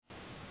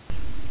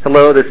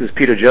Hello, this is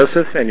Peter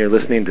Joseph, and you're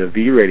listening to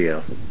V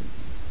Radio.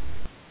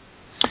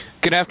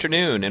 Good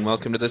afternoon, and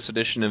welcome to this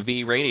edition of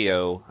V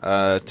Radio.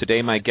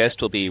 Today my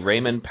guest will be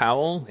Raymond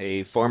Powell,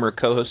 a former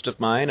co-host of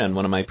mine on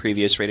one of my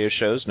previous radio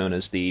shows known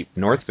as the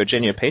North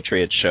Virginia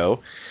Patriot Show.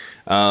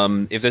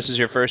 If this is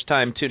your first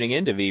time tuning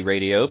in to V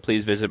Radio,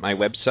 please visit my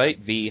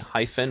website, v-radio.org.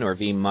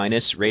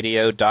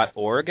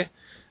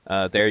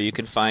 There you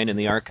can find in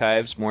the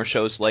archives more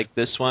shows like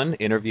this one,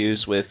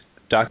 interviews with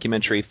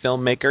documentary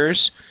filmmakers,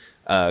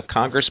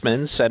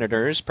 congressmen,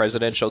 senators,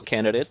 presidential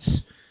candidates,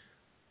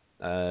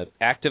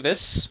 activists,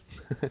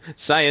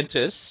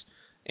 scientists,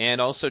 and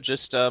also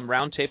just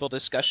roundtable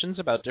discussions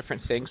about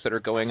different things that are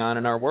going on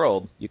in our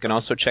world. You can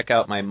also check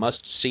out my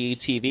must-see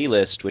TV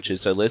list, which is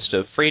a list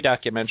of free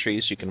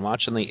documentaries you can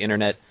watch on the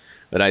internet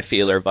that I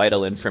feel are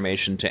vital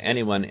information to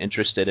anyone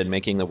interested in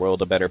making the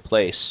world a better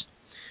place.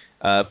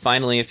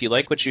 Finally, if you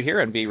like what you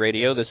hear on V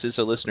Radio, this is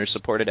a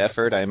listener-supported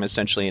effort. I am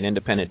essentially an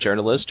independent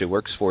journalist who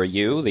works for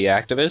you, the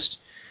activist.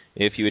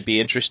 If you would be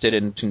interested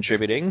in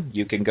contributing,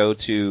 you can go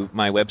to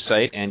my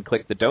website and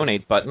click the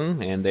donate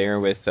button, and there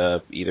with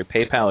either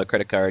PayPal or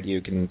credit card,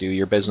 you can do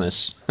your business.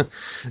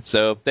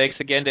 So thanks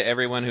again to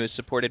everyone who has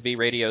supported V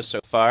Radio so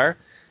far,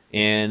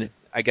 and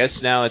I guess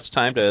now it's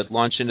time to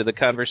launch into the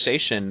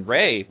conversation.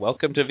 Ray,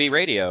 welcome to V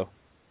Radio.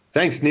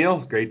 Thanks,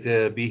 Neil. Great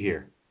to be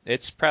here.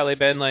 It's probably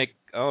been a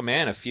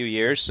few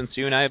years since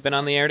you and I have been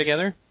on the air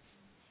together.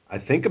 I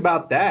think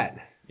about that.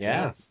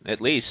 Yeah.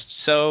 At least.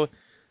 So...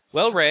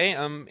 Well, Ray,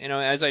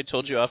 as I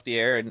told you off the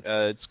air, and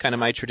it's kind of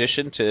my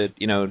tradition to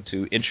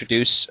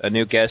introduce a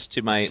new guest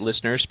to my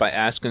listeners by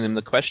asking them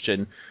the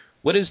question,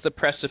 what is the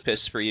precipice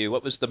for you?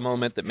 What was the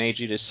moment that made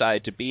you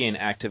decide to be an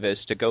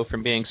activist, to go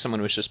from being someone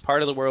who's just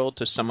part of the world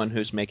to someone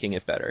who's making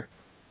it better?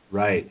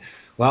 Right.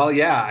 Well,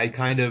 yeah, I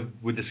kind of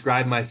would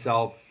describe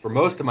myself for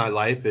most of my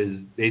life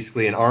as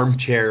basically an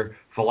armchair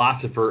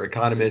philosopher,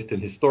 economist,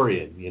 and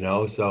historian,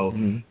 so...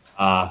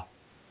 Mm-hmm.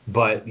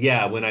 But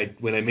yeah, when I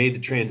made the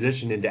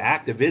transition into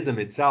activism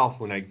itself,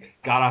 when I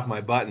got off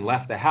my butt and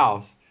left the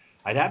house,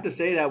 I'd have to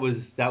say that was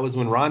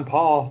when Ron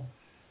Paul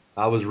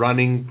was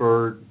running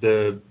for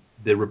the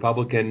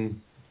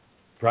Republican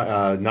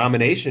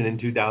nomination in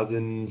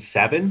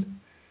 2007.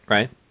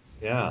 Right.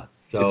 Yeah.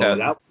 So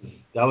that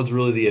was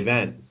really the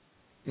event.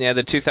 Yeah,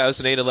 the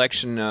 2008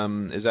 election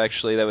is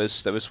actually that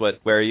was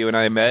where you and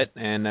I met,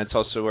 and that's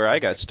also where I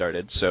got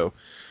started. So.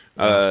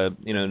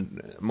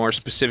 More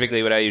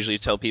specifically, what I usually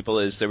tell people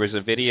is there was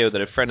a video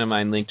that a friend of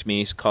mine linked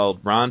me called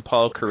 "Ron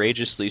Paul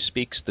Courageously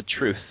Speaks the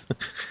Truth,"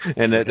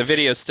 and the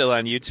video is still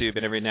on YouTube.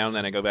 And every now and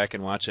then I go back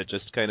and watch it,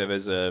 just kind of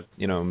as a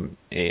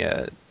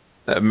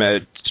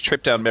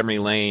trip down memory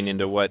lane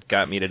into what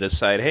got me to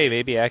decide, hey,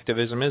 maybe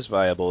activism is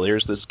viable.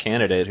 Here's this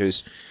candidate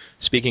who's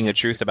speaking the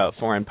truth about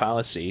foreign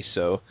policy.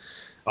 So,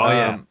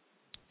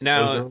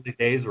 now, those early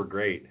days were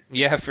great.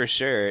 Yeah, for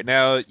sure.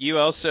 Now, you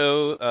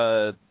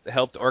also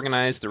helped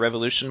organize the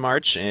Revolution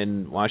March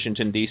in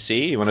Washington, D.C.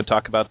 You want to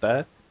talk about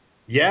that?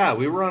 Yeah,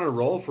 we were on a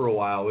roll for a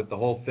while with the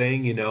whole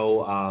thing.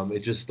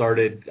 It just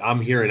started.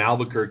 I'm here in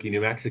Albuquerque,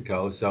 New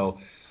Mexico, so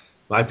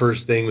my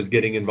first thing was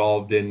getting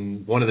involved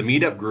in one of the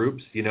meetup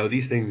groups.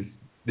 These things,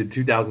 in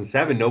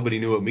 2007, nobody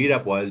knew what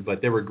meetup was,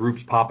 but there were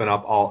groups popping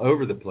up all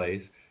over the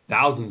place.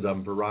 Thousands of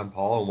them for Ron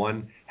Paul, and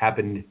one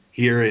happened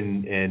here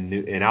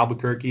in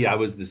Albuquerque. I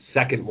was the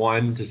second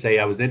one to say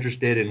I was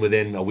interested, and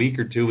within a week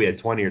or two, we had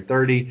 20 or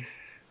 30,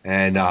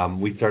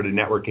 and we started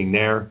networking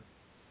there.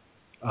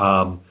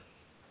 And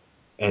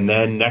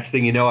then next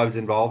thing you know, I was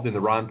involved in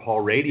the Ron Paul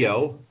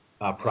Radio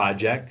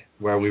project,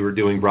 where we were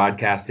doing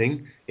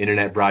broadcasting,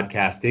 internet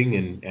broadcasting,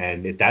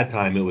 and at that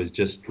time, it was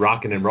just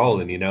rocking and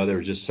rolling. There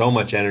was just so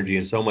much energy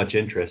and so much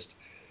interest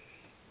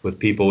with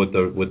people with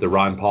the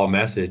Ron Paul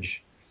message.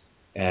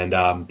 And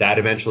that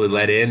eventually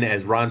led in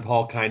as Ron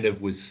Paul kind of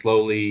was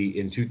slowly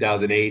in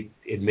 2008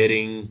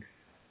 admitting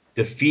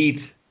defeat.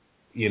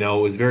 It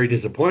was very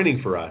disappointing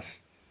for us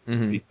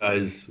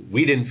because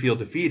we didn't feel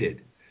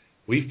defeated.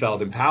 We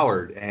felt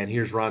empowered. And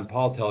here's Ron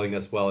Paul telling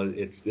us, well,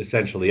 it's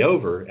essentially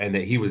over, and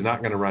that he was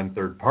not going to run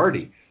third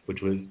party, which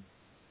was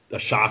a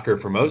shocker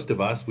for most of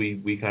us.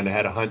 We kind of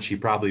had a hunch he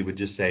probably would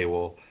just say,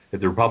 well,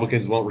 if the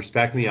Republicans won't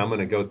respect me, I'm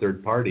going to go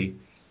third party.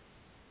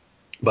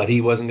 But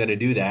he wasn't going to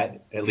do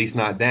that, at least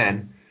not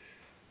then.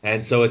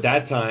 And so at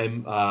that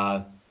time,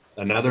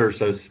 another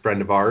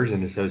friend of ours,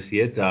 an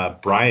associate,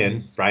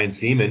 Brian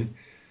Seaman,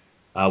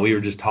 we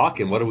were just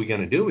talking, what are we going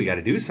to do? We got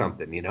to do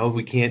something.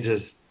 We can't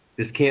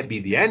this can't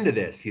be the end of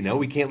this.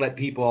 We can't let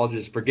people all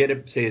just forget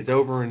it, say it's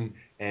over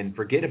and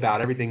forget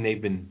about everything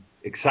they've been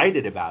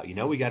excited about.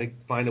 We got to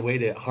find a way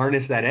to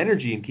harness that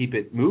energy and keep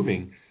it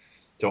moving.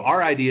 So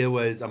our idea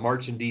was a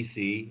march in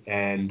D.C.,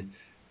 and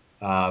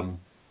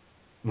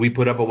we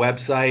put up a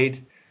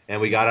website, and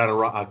we got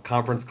on a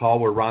conference call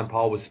where Ron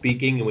Paul was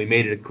speaking, and we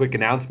made a quick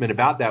announcement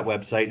about that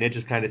website, and it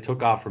just kind of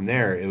took off from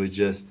there. It was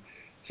just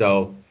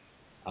so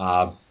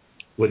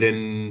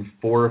within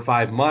 4 or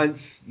 5 months,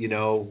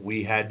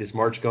 we had this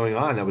march going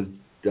on. That was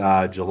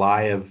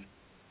July of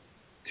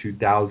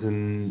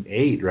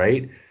 2008,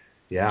 right?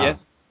 Yeah.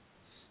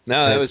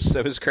 No,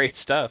 that was great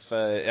stuff.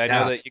 I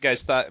know that you guys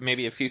thought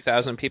maybe a few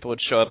thousand people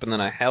would show up, and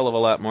then a hell of a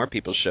lot more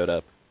people showed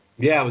up.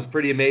 Yeah, it was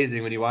pretty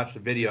amazing when you watch the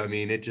video. I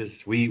mean, it just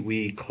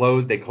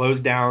they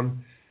closed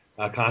down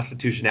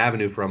Constitution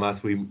Avenue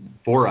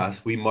for us.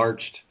 We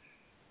marched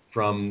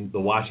from the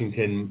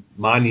Washington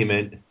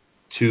Monument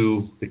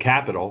to the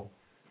Capitol.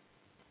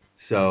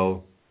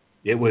 So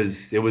it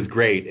was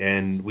great,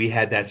 and we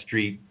had that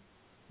street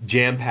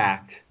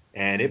jam-packed,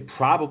 and it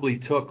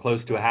probably took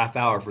close to a half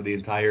hour for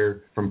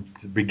from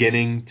the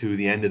beginning to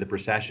the end of the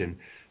procession.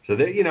 So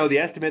the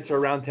estimates are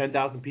around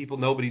 10,000 people.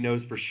 Nobody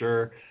knows for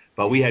sure,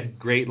 but we had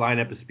great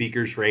lineup of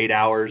speakers for 8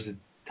 hours. It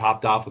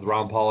topped off with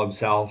Ron Paul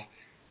himself,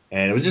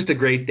 and it was just a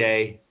great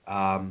day.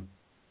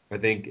 I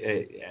think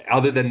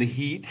other than the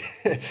heat,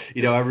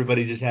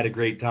 everybody just had a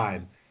great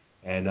time,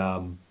 and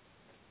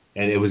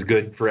it was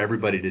good for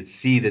everybody to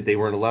see that they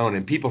weren't alone.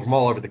 And people from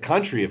all over the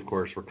country, of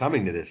course, were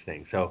coming to this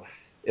thing. So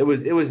it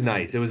was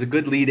nice. It was a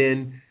good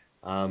lead-in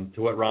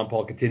to what Ron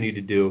Paul continued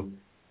to do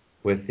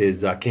with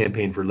his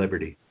campaign for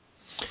liberty.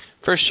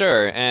 For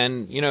sure.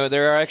 And,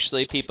 there are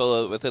actually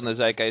people within the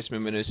Zeitgeist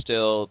movement who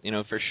still,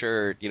 for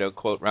sure,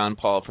 quote Ron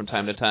Paul from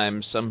time to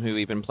time, some who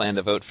even plan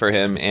to vote for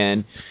him.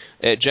 And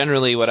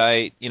generally what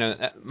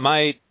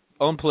my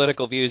own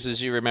political views, as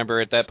you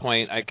remember, at that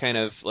point, I kind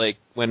of,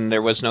 when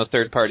there was no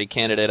third-party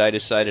candidate, I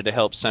decided to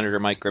help Senator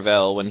Mike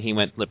Gravel when he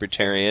went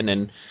Libertarian.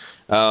 And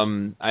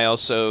I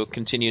also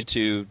continued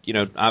to,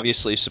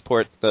 obviously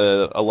support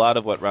a lot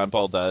of what Ron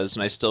Paul does,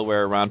 and I still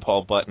wear a Ron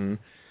Paul button.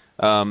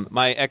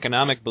 My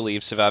economic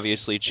beliefs have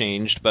obviously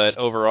changed, but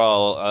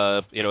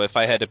overall, if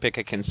I had to pick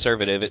a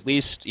conservative, at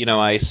least,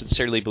 I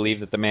sincerely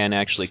believe that the man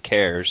actually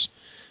cares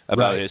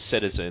about his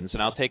citizens,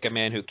 and I'll take a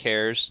man who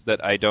cares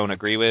that I don't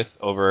agree with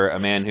over a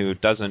man who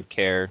doesn't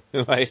care,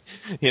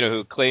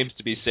 who claims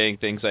to be saying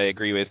things I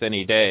agree with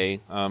any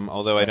day,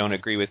 although I don't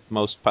agree with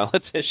most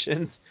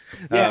politicians.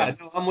 Yeah,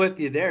 no, I'm with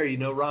you there.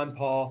 Ron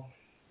Paul,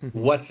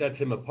 what sets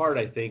him apart,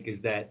 I think, is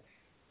that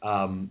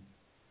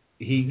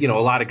he, a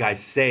lot of guys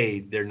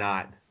say they're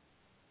not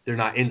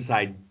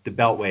inside the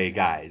Beltway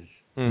guys.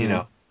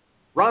 Mm-hmm.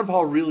 Ron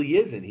Paul really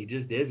isn't. He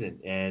just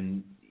isn't.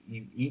 And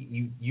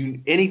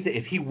anything,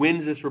 if he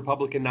wins this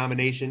Republican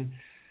nomination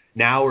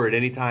now or at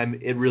any time,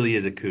 it really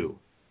is a coup.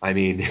 I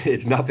mean,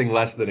 it's nothing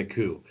less than a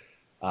coup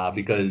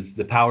because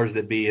the powers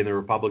that be in the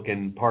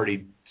Republican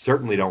Party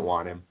certainly don't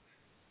want him.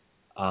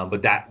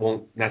 But that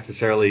won't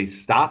necessarily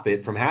stop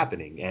it from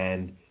happening.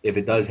 And if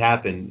it does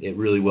happen, it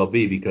really will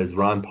be because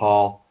Ron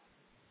Paul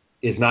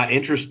is not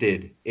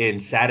interested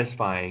in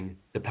satisfying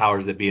the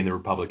powers that be in the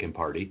Republican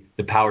Party,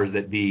 the powers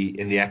that be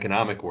in the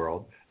economic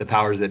world, the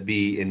powers that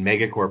be in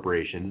mega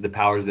corporations, the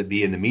powers that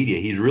be in the media.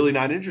 He's really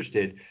not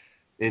interested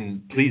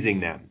in pleasing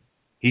them.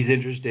 He's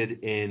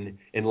interested in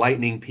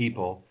enlightening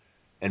people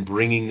and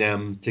bringing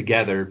them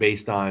together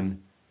based on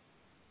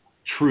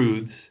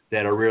truths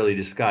that are rarely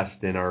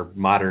discussed in our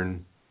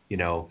modern,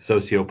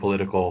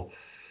 socio-political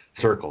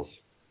circles.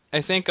 I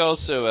think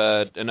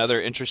also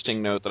another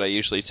interesting note that I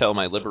usually tell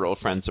my liberal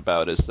friends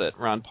about is that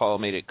Ron Paul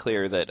made it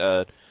clear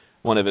that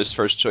one of his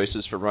first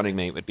choices for running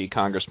mate would be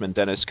Congressman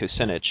Dennis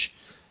Kucinich.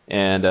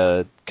 And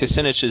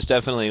Kucinich is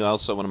definitely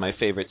also one of my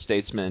favorite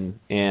statesmen,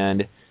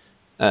 and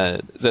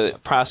the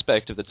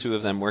prospect of the two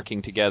of them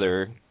working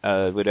together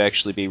would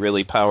actually be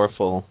really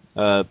powerful,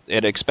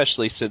 and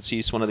especially since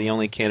he's one of the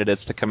only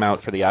candidates to come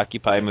out for the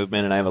Occupy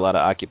movement, and I have a lot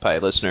of Occupy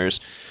listeners.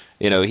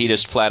 He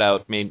just flat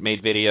out made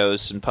videos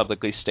and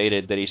publicly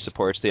stated that he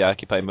supports the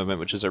Occupy movement,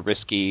 which is a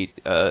risky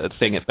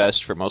thing at best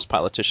for most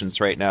politicians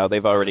right now.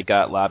 They've already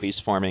got lobbies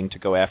forming to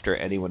go after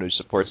anyone who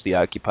supports the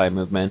Occupy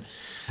movement.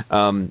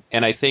 And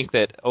I think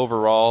that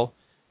overall,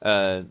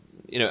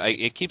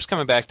 it keeps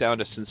coming back down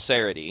to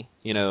sincerity.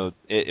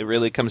 It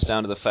really comes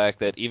down to the fact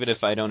that even if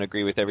I don't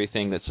agree with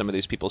everything that some of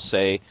these people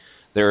say,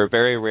 there are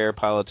very rare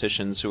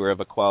politicians who are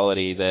of a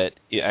quality that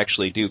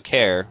actually do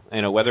care.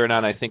 Whether or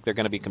not I think they're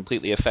going to be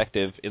completely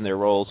effective in their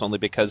roles only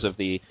because of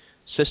the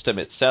system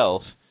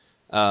itself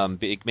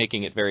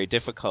making it very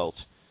difficult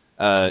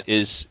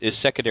is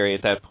secondary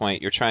at that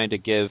point. You're trying to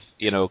give,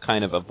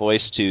 kind of a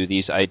voice to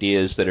these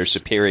ideas that are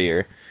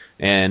superior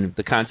and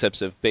the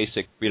concepts of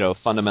basic,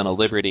 fundamental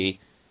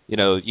liberty.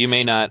 You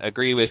may not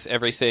agree with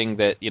everything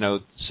that,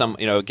 some,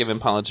 given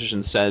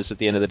politician says at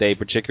the end of the day,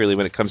 particularly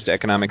when it comes to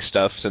economic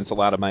stuff, since a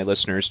lot of my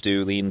listeners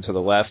do lean to the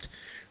left.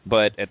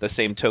 But at the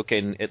same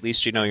token, at least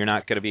you're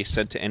not going to be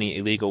sent to any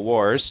illegal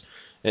wars.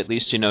 At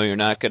least you're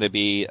not going to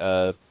be,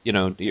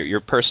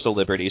 your personal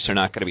liberties are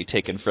not going to be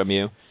taken from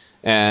you.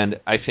 And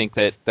I think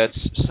that that's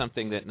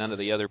something that none of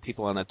the other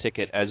people on the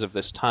ticket, as of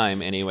this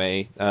time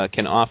anyway,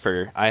 can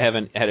offer. I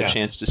haven't had a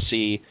chance to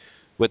see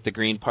what the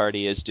Green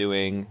Party is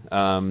doing,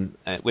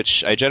 which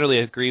I generally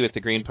agree with the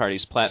Green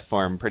Party's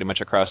platform pretty much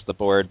across the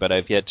board, but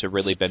I've yet to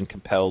really been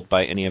compelled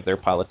by any of their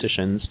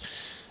politicians.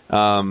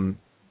 And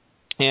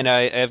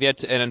I have yet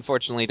to, and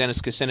unfortunately Dennis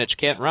Kucinich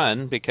can't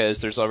run because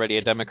there's already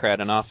a Democrat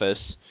in office.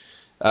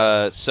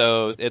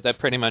 So that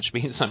pretty much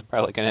means I'm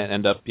probably going to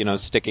end up,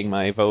 sticking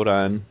my vote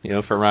on,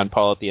 for Ron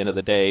Paul at the end of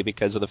the day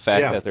because of the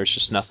fact that there's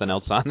just nothing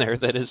else on there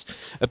that is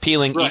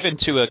appealing, even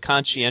to a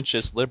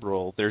conscientious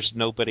liberal. There's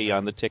nobody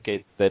on the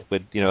ticket that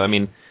would,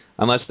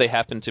 unless they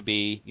happen to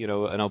be,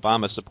 an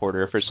Obama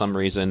supporter for some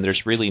reason,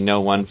 there's really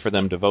no one for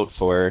them to vote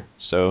for.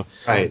 So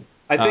right.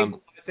 I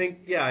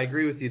think, I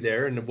agree with you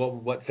there. And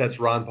what sets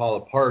Ron Paul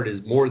apart is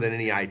more than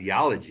any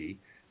ideology,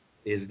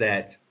 is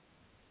that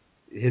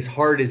his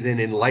heart is in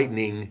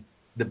enlightening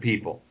the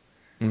people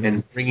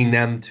and bringing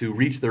them to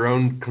reach their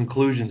own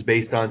conclusions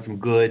based on some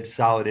good,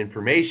 solid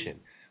information,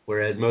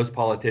 whereas most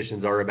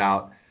politicians are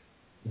about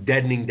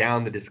deadening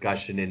down the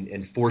discussion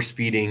and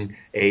force-feeding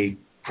a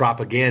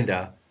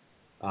propaganda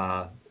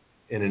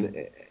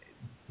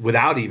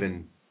without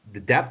even the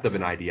depth of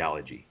an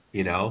ideology,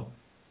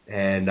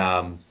 And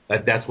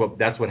that's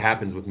what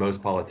happens with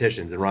most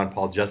politicians, and Ron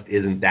Paul just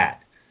isn't that.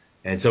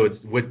 And so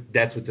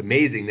that's what's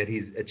amazing, that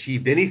he's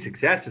achieved any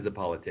success as a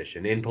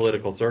politician in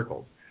political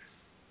circles.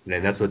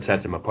 And that's what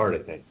sets him apart,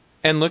 I think.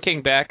 And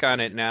looking back on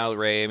it now,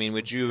 Ray,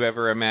 would you have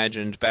ever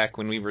imagined back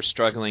when we were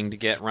struggling to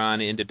get Ron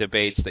into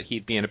debates that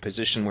he'd be in a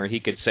position where he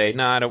could say,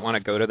 "No, I don't want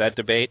to go to that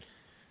debate"?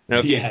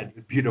 It's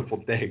a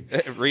beautiful thing.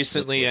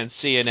 Recently on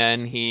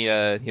CNN, he,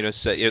 said,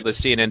 the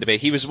CNN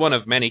debate, he was one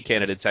of many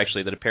candidates,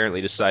 actually, that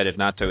apparently decided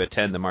not to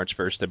attend the March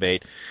 1st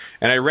debate.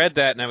 And I read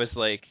that, and I was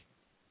like,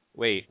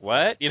 wait,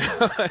 what?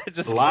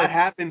 A lot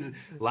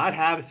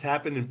has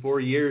happened in 4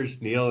 years,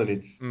 Neil, and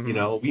it's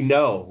we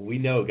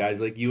know guys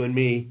like you and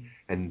me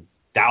and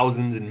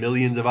thousands and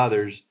millions of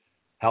others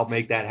help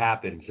make that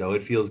happen. So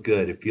it feels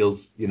good. It feels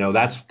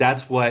that's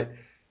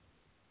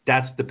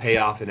the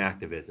payoff in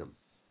activism.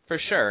 For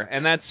sure.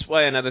 And that's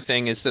why another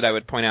thing is that I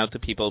would point out to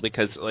people,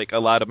 because a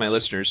lot of my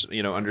listeners,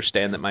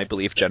 understand that my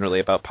belief generally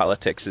about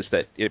politics is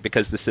that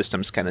because the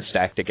system's kind of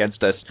stacked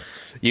against us,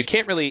 you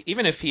can't really,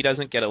 even if he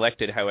doesn't get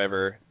elected,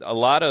 however, a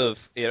lot of,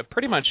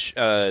 pretty much,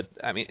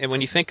 and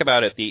when you think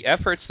about it, the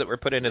efforts that were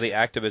put into the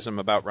activism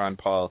about Ron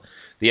Paul,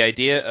 the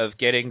idea of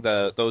getting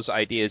those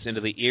ideas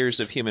into the ears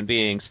of human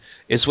beings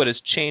is what has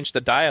changed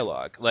the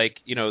dialogue.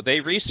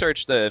 They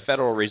researched the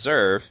Federal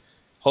Reserve,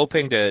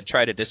 hoping to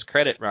try to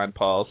discredit Ron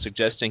Paul,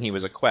 suggesting he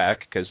was a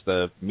quack because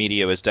the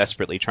media was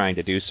desperately trying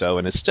to do so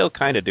and is still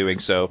kind of doing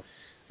so.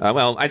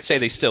 Well, I'd say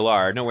they still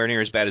are, nowhere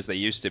near as bad as they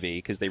used to be,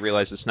 because they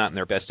realize it's not in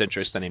their best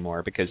interest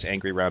anymore because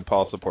angry Ron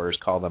Paul supporters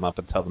call them up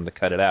and tell them to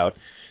cut it out.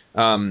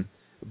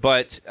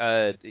 But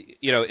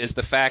is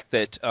the fact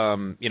that,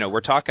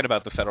 we're talking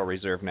about the Federal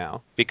Reserve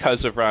now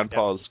because of Ron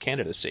Paul's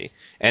candidacy.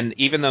 And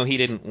even though he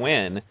didn't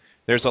win,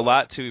 there's a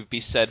lot to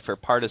be said for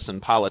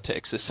partisan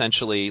politics.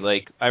 Essentially,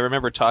 I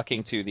remember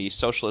talking to the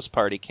Socialist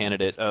Party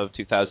candidate of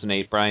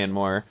 2008, Brian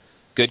Moore,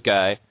 good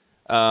guy,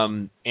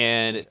 and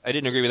I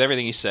didn't agree with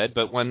everything he said,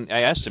 but when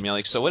I asked him,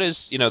 so what is,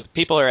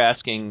 people are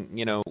asking,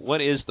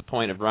 what is the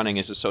point of running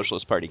as a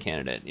Socialist Party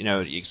candidate,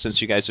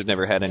 since you guys have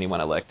never had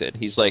anyone elected?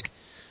 He's like,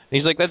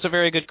 that's a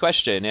very good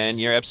question,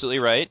 and you're absolutely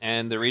right,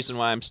 and the reason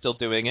why I'm still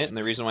doing it, and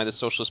the reason why the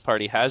Socialist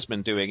Party has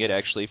been doing it,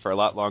 actually, for a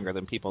lot longer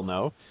than people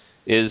know,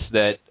 is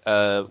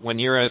that when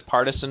you're a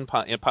partisan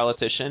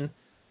politician,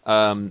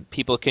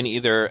 people can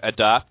either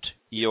adopt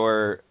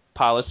your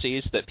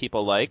policies that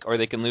people like, or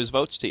they can lose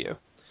votes to you.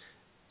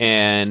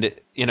 And,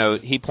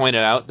 he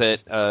pointed out that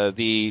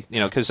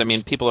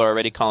because, people are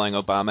already calling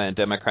Obama and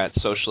Democrats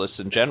socialists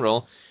in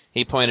general.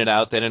 He pointed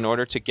out that in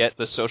order to get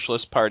the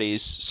Socialist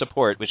Party's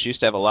support, which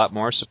used to have a lot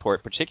more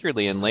support,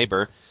 particularly in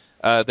labor,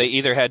 they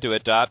either had to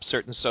adopt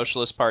certain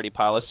Socialist Party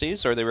policies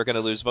or they were going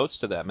to lose votes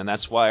to them. And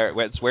that's where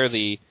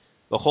the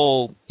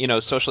whole,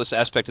 socialist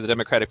aspect of the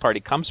Democratic Party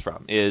comes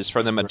from, is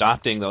from them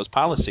adopting those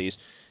policies.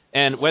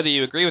 And whether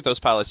you agree with those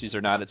policies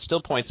or not, it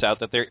still points out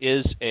that there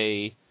is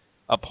a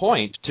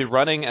point to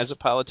running as a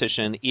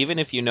politician, even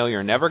if you know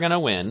you're never going to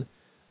win,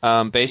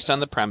 based on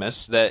the premise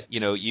that,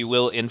 you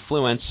will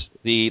influence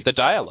the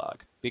dialogue.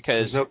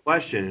 Because there's no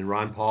question, and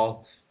Ron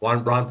Paul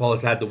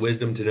has had the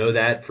wisdom to know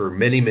that for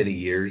many, many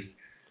years.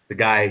 The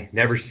guy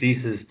never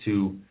ceases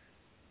to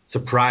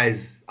surprise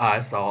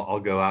us, I'll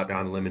go out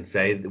on a limb and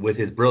say, with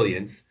his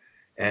brilliance.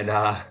 And,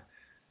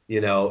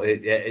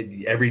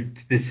 every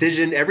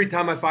decision, every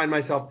time I find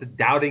myself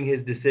doubting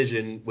his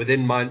decision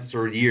within months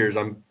or years,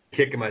 I'm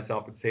kicking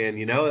myself and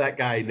saying, that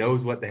guy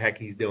knows what the heck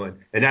he's doing.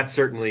 And that's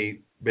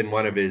certainly been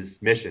one of his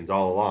missions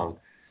all along.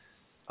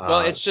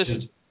 Well, it's just,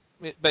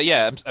 but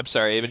yeah, I'm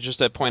sorry, but just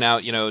to point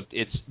out,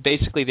 it's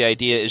basically the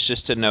idea is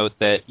just to note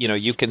that,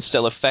 you can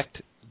still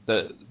affect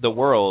the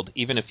world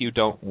even if you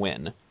don't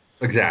win.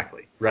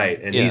 Exactly, right,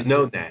 and he's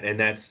known that,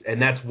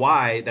 and that's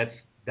why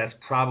that's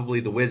probably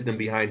the wisdom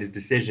behind his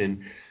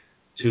decision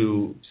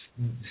to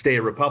stay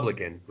a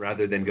Republican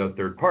rather than go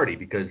third party,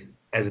 because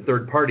as a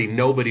third party,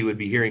 nobody would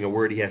be hearing a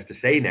word he has to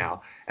say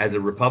now. As a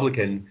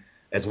Republican,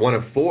 as one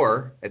of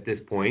four at this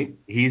point,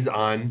 he's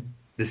on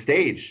the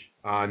stage,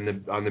 on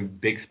the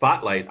big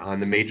spotlight, on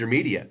the major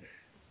media,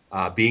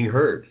 being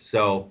heard.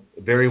 So,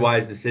 very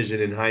wise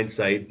decision in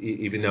hindsight,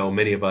 even though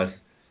many of us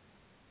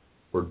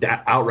were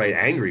outright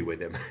angry with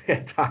him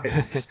at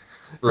times.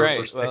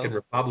 for second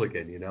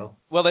Republican, you know?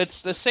 Well, it's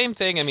the same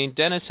thing. I mean,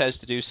 Dennis has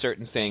to do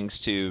certain things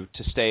to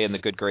stay in the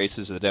good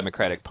graces of the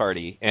Democratic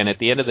Party. And at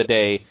the end of the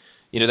day,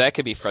 you know, that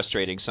could be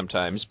frustrating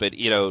sometimes. But,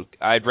 you know,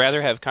 I'd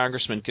rather have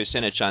Congressman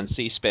Kucinich on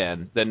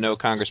C-SPAN than no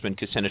Congressman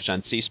Kucinich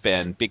on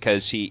C-SPAN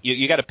because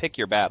you got to pick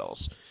your battles.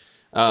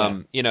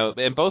 You know,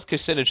 and both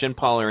Kucinich and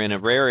Paul are in a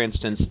rare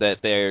instance that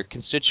their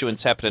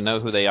constituents happen to know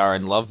who they are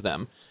and love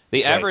them.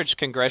 The average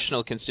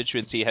congressional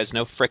constituency has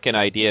no frickin'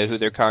 idea who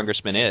their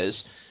congressman is,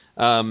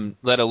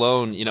 let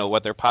alone, you know,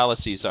 what their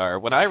policies are.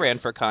 When I ran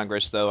for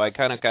Congress, though, I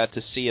kind of got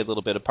to see a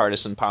little bit of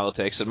partisan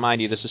politics. And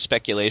mind you, this is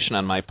speculation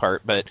on my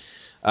part, but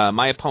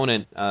my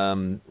opponent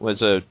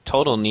was a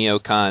total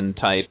neocon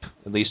type,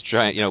 at least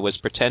was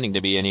pretending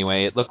to be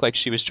anyway. It looked like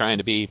she was trying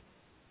to be.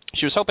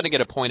 She was hoping to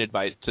get appointed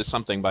to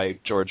something by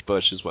George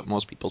Bush, is what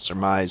most people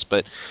surmise.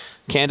 But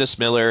Candace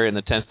Miller in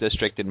the 10th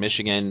District in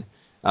Michigan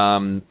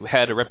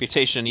had a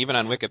reputation, even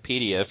on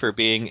Wikipedia, for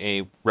being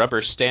a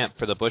rubber stamp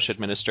for the Bush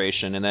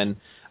administration. And then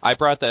I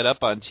brought that up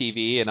on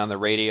TV and on the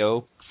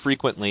radio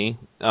frequently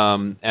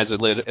as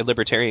a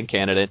libertarian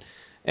candidate.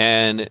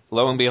 And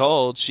lo and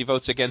behold, she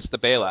votes against the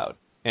bailout.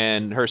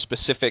 And her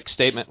specific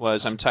statement was,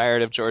 I'm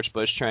tired of George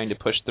Bush trying to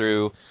push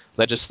through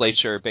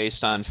legislature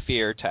based on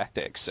fear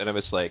tactics. And I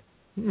was like,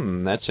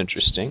 that's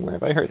interesting. Where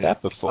have I heard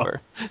that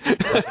before?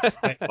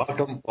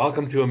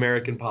 Welcome to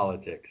American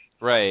politics.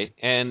 Right.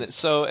 And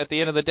so at the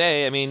end of the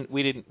day, I mean,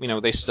 we didn't,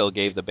 they still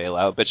gave the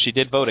bailout, but she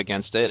did vote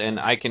against it. And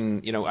I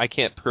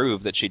can't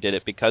prove that she did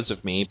it because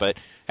of me. But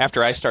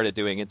after I started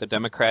doing it, the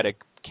Democratic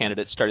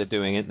candidate started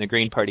doing it, and the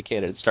Green Party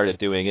candidate started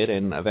doing it.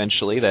 And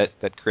eventually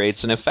that creates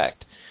an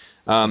effect.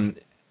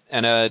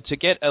 And to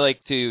get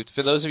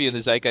for those of you in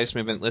the Zeitgeist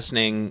movement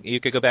listening, you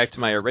could go back to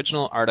my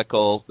original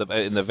article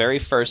in the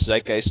very first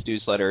Zeitgeist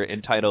newsletter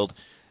entitled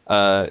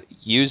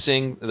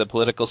 "Using the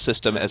Political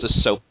System as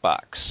a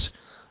Soapbox."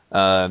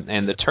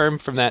 And the term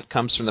from that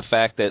comes from the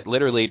fact that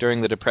literally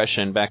during the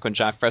Depression, back when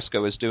Jacques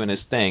Fresco was doing his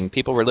thing,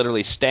 people were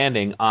literally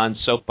standing on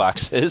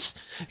soapboxes,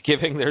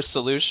 giving their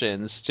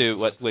solutions to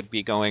what would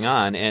be going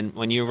on. And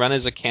when you run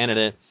as a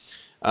candidate,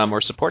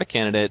 or support a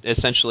candidate,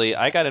 essentially,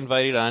 I got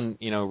invited on,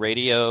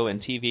 radio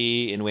and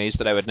TV in ways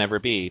that I would never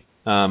be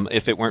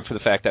if it weren't for the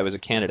fact I was a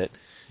candidate.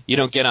 You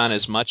don't get on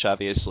as much,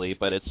 obviously,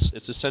 but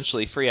it's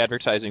essentially free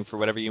advertising for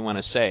whatever you want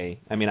to say.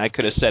 I mean, I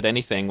could have said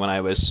anything when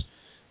I was,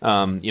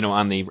 on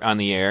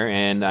the air,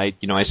 and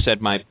I said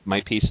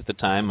my piece at the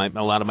time.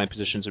 A lot of my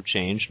positions have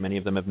changed, many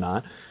of them have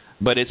not,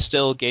 but it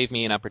still gave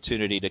me an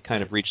opportunity to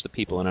kind of reach the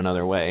people in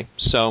another way.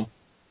 So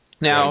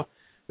now. Right.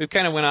 We've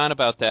kind of went on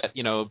about that,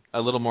 a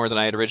little more than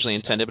I had originally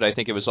intended, but I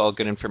think it was all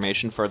good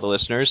information for the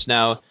listeners.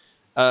 Now,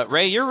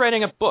 Ray, you're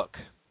writing a book.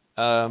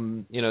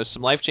 Some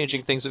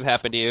life-changing things have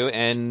happened to you,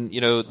 and,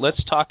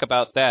 let's talk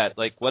about that.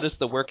 Like, what is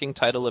the working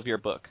title of your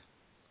book?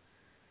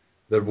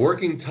 The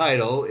working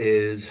title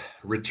is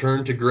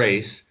Return to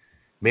Grace,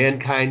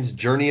 Mankind's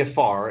Journey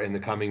Afar and the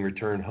Coming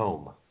Return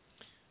Home.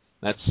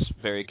 That's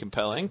very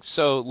compelling.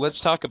 So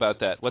let's talk about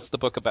that. What's the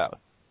book about?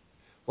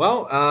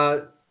 Well,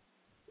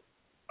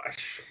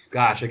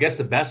 gosh, I guess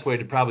the best way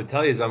to probably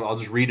tell you is I'll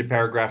just read a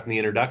paragraph in the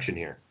introduction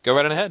here. Go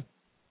right ahead.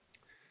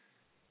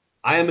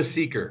 I am a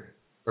seeker,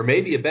 or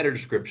maybe a better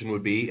description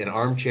would be an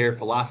armchair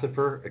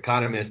philosopher,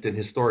 economist, and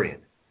historian.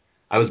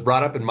 I was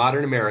brought up in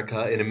modern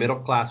America in a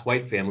middle-class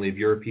white family of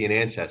European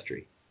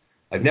ancestry.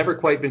 I've never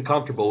quite been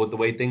comfortable with the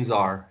way things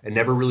are and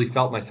never really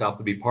felt myself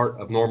to be part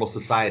of normal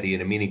society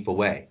in a meaningful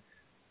way.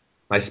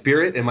 My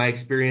spirit and my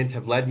experience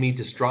have led me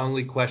to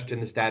strongly question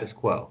the status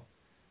quo.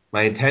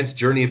 My intense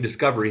journey of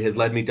discovery has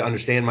led me to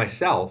understand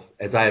myself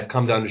as I have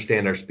come to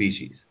understand our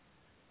species.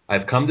 I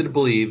have come to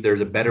believe there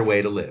is a better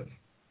way to live.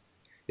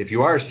 If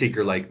you are a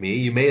seeker like me,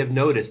 you may have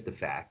noticed the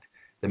fact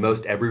that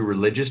most every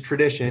religious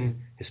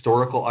tradition,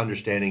 historical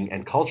understanding,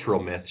 and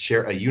cultural myth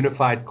share a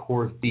unified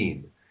core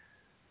theme.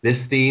 This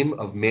theme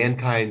of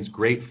mankind's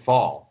great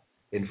fall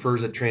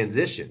infers a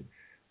transition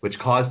which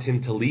caused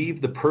him to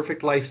leave the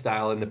perfect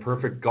lifestyle in the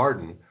perfect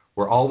garden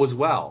where all was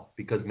well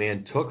because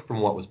man took from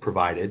what was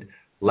provided,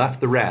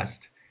 left the rest,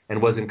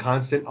 and was in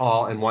constant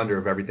awe and wonder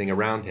of everything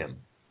around him.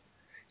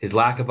 His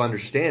lack of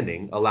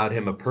understanding allowed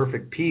him a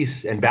perfect peace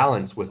and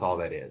balance with all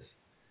that is.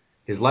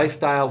 His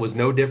lifestyle was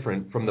no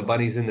different from the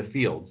bunnies in the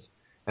fields,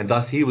 and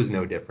thus he was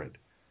no different.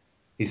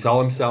 He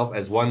saw himself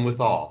as one with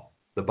all,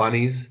 the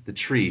bunnies, the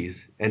trees,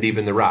 and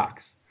even the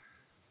rocks.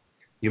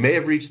 You may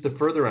have reached the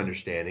further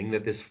understanding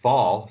that this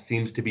fall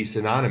seems to be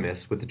synonymous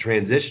with the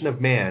transition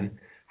of man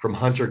from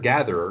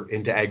hunter-gatherer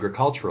into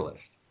agriculturalist.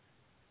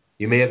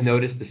 You may have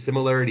noticed the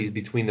similarities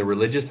between the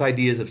religious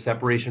ideas of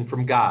separation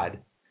from God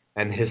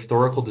and the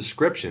historical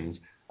descriptions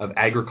of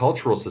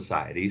agricultural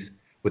societies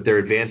with their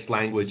advanced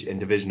language and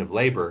division of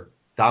labor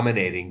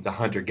dominating the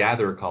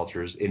hunter-gatherer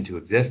cultures into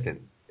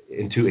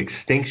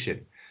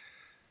extinction.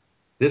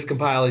 This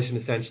compilation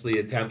essentially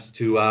attempts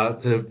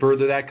to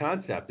further that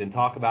concept and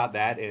talk about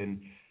that.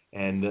 And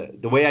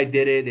the way I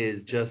did it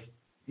is just,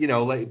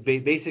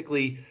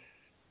 basically,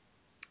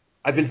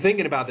 I've been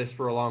thinking about this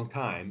for a long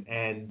time,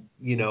 and,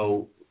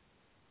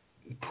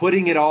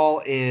 putting it all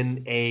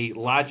in a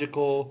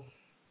logical,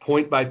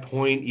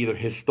 point-by-point, either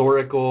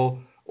historical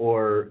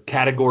or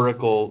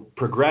categorical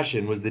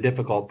progression was the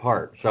difficult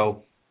part.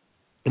 So,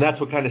 and that's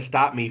what kind of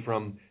stopped me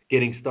from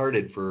getting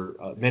started for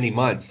many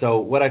months. So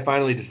what I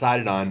finally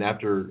decided on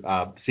after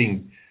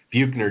seeing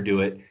Buechner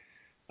do it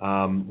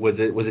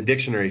was a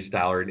dictionary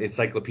style or an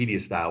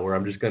encyclopedia style, where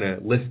I'm just going to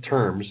list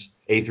terms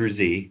A through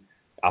Z,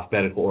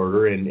 alphabetical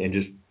order, and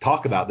just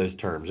talk about those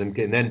terms, and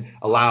then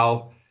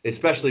allow,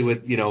 especially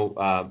with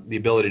the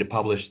ability to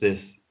publish this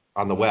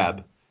on the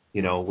web,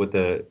 with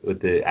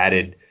the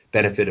added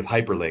benefit of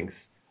hyperlinks,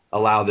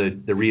 allow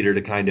the reader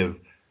to kind of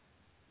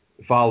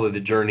follow the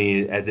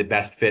journey as it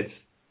best fits,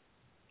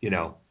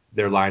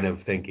 their line of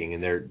thinking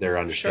and their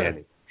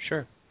understanding.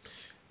 Sure.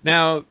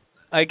 Now,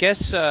 I guess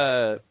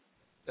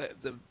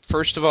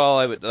first of all,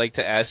 I would like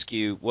to ask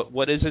you,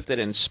 what is it that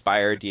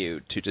inspired you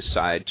to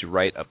decide to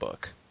write a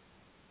book?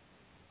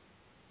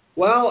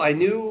 Well, I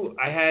knew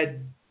I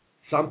had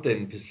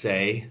something to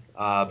say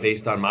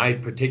based on my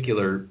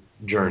particular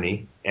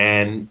journey,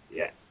 and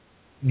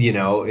in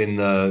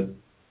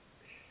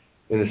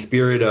the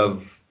spirit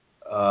of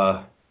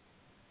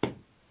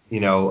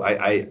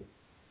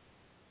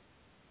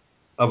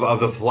of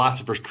the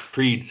philosopher's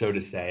creed, so to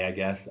say, I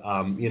guess.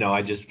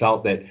 I just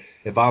felt that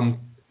if I'm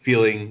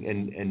feeling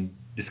and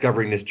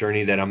discovering this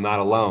journey, that I'm not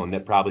alone,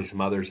 that probably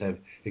some others have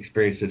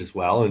experienced it as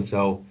well. And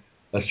so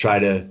let's try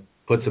to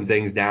put some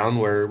things down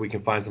where we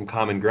can find some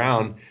common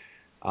ground,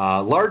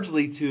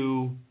 largely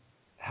to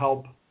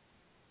help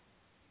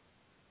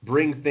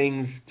bring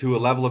things to a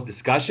level of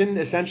discussion,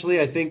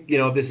 essentially. I think,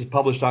 if this is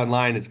published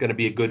online, it's going to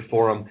be a good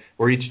forum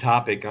where each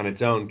topic on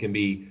its own can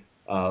be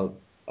a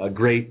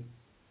great,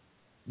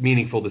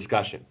 meaningful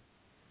discussion,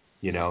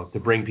 to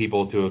bring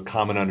people to a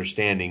common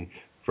understanding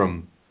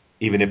from,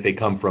 even if they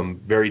come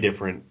from very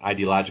different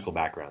ideological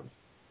backgrounds.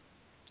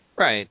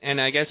 Right, and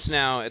I guess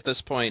now at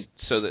this point,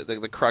 so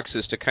the crux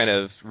is to kind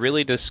of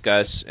really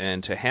discuss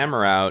and to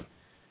hammer out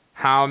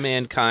how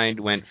mankind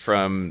went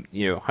from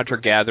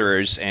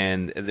hunter-gatherers,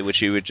 and which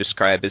you would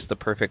describe as the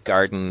perfect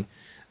garden,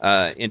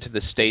 into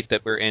the state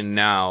that we're in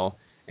now.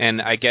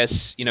 And I guess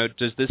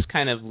does this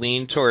kind of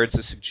lean towards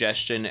a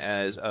suggestion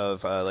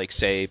of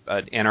say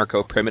an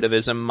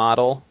anarcho-primitivism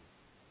model?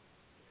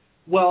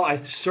 Well,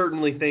 I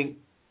certainly think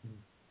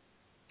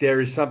there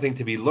is something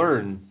to be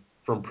learned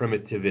from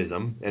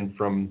primitivism and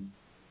from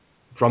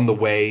the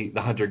way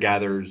the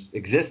hunter-gatherers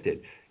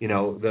existed.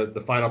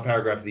 The final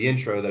paragraph of the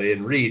intro that I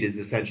didn't read is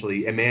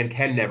essentially, a man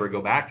can never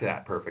go back to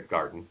that perfect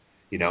garden.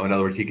 In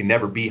other words, he can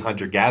never be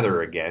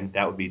hunter-gatherer again.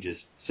 That would be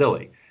just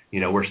silly.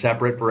 We're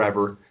separate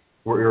forever.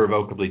 We're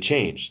irrevocably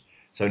changed.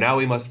 So now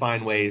we must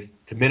find ways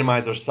to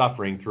minimize our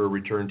suffering through a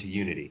return to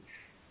unity.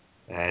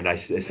 And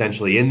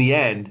essentially, in the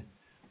end,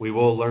 we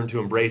will learn to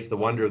embrace the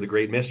wonder of the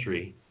great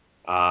mystery.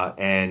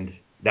 And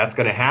that's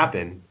going to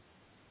happen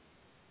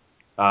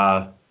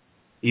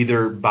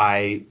either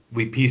by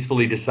we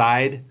peacefully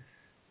decide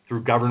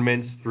through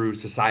governments,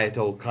 through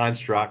societal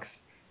constructs,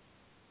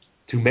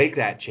 to make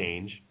that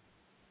change,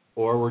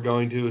 or we're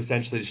going to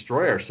essentially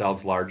destroy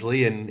ourselves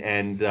largely,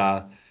 and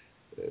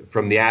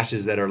from the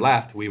ashes that are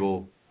left, we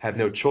will have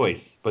no choice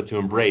but to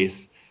embrace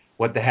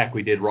what the heck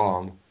we did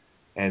wrong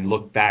and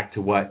look back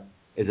to what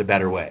is a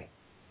better way.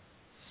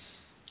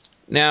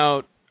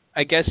 Now,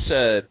 I guess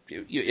as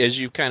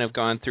you've kind of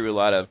gone through a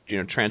lot of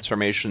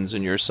transformations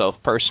in yourself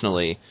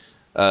personally,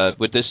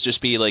 would this just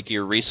be like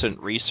your recent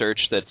research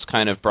that's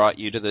kind of brought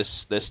you to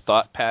this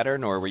thought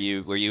pattern, or were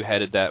you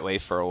headed that way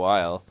for a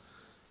while?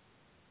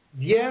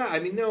 Yeah,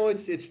 no,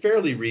 it's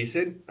fairly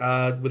recent,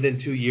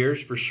 within 2 years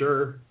for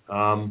sure.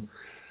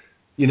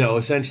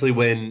 Essentially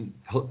when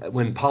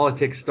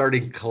politics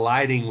started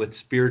colliding with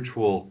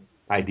spiritual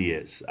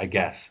ideas, I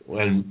guess,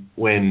 when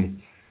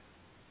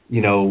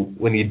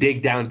you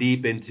dig down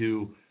deep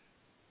into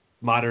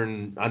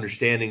modern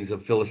understandings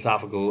of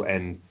philosophical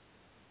and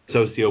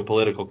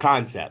socio-political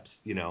concepts,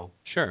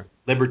 Sure.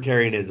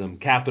 Libertarianism,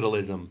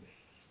 capitalism,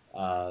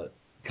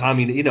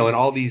 and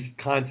all these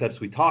concepts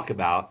we talk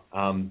about,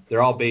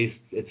 they're all based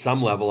at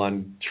some level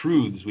on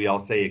truths we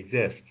all say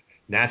exist,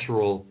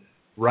 natural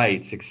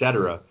rights,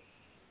 etc.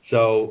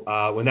 So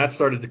when that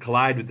started to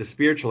collide with the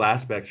spiritual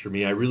aspects for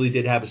me, I really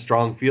did have a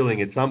strong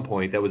feeling at some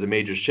point that was a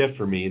major shift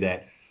for me,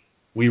 that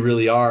we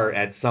really are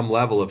at some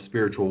level of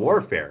spiritual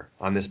warfare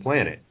on this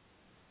planet.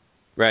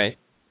 Right.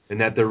 And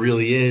that there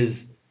really is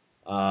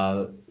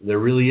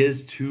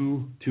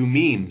two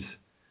memes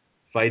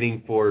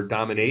fighting for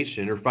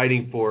domination, or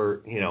fighting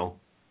for,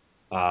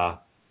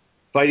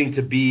 fighting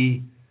to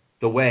be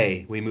the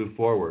way we move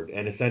forward.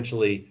 And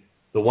essentially,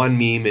 the one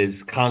meme is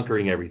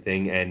conquering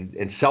everything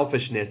and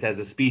selfishness as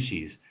a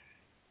species.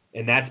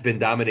 And that's been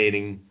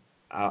dominating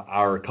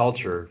our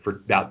culture for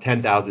about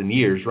 10,000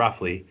 years,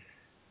 roughly.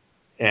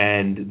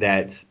 And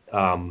that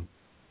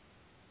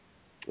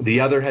the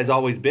other has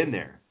always been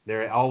there.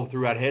 All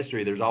throughout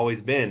history, there's always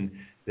been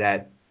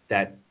that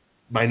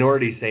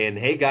minority saying,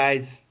 hey,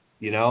 guys,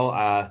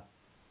 I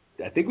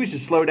think we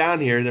should slow down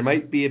here. There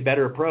might be a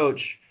better approach.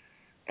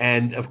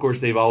 And, of course,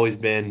 they've always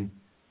been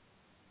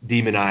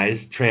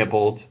demonized,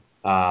 trampled,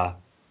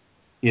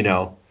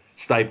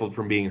 stifled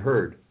from being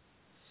heard.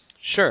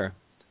 Sure.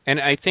 And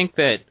I think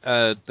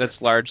that that's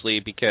largely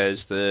because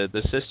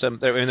the system,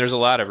 I mean, there's a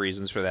lot of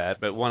reasons for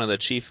that, but one of the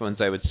chief ones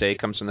I would say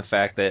comes from the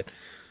fact that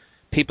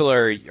people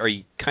are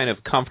kind of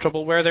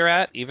comfortable where they're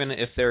at, even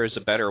if there is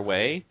a better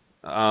way,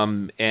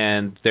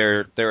 and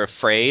they're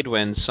afraid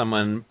when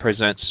someone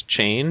presents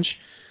change.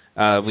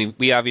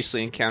 We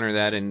obviously encounter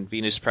that in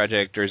Venus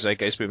Project or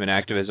Zeitgeist Movement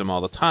activism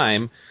all the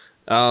time,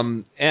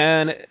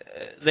 and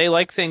they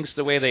like things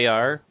the way they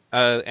are,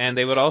 and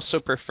they would also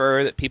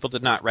prefer that people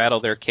did not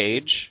rattle their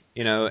cage,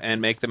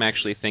 and make them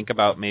actually think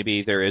about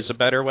maybe there is a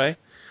better way.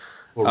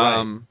 Well,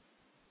 right.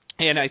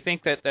 And I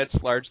think that that's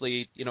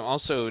largely,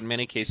 also in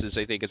many cases,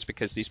 I think it's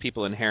because these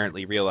people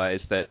inherently realize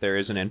that there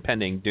is an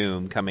impending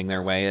doom coming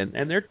their way,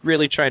 and they're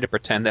really trying to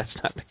pretend that's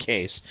not the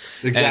case.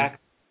 Exactly.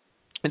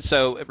 And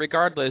so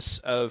regardless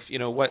of,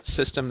 what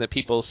system that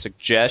people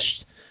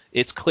suggest,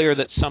 it's clear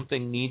that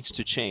something needs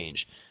to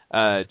change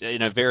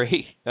in a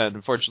very,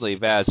 unfortunately,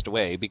 vast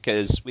way,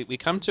 because we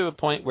come to a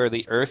point where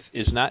the Earth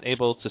is not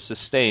able to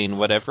sustain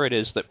whatever it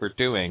is that we're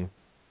doing.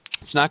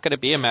 It's not going to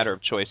be a matter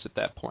of choice at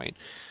that point.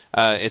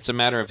 It's a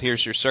matter of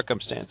here's your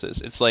circumstances.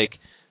 It's like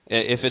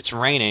if it's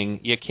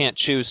raining, you can't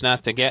choose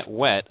not to get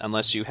wet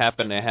unless you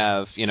happen to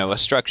have, a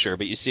structure.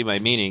 But you see my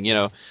meaning.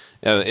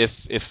 If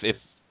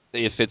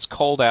it's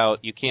cold out,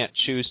 you can't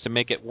choose to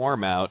make it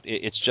warm out.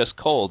 It's just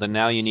cold, and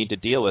now you need to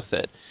deal with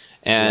it.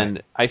 And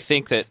right. I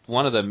think that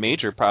one of the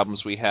major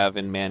problems we have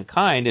in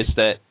mankind is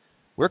that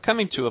we're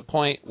coming to a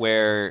point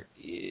where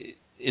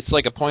it's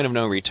like a point of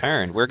no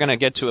return. We're going to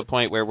get to a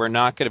point where we're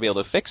not going to be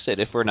able to fix it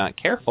if we're not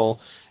careful,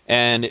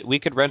 and we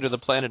could render the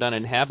planet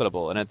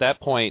uninhabitable. And at that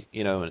point,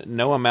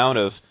 no amount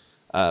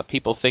of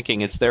people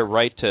thinking it's their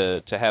right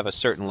to have a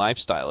certain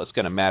lifestyle is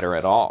going to matter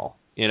at all.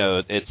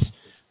 It's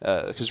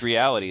because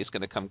reality is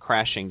going to come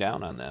crashing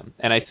down on them.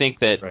 And I think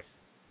that right.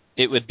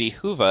 It would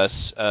behoove us,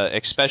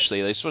 especially,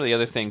 it's one of the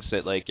other things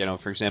that,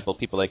 for example,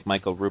 people like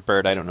Michael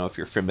Rupert, I don't know if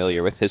you're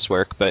familiar with his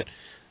work, but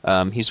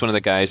he's one of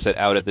the guys that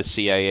outed the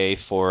CIA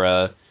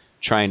for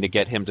trying to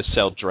get him to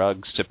sell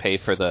drugs to pay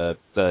for the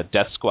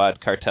death squad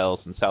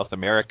cartels in South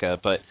America.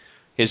 But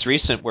his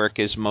recent work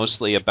is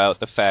mostly about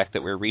the fact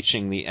that we're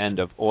reaching the end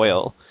of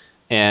oil,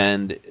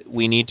 and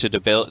we need to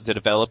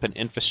develop an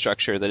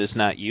infrastructure that is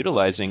not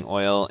utilizing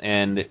oil.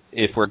 And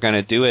if we're going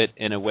to do it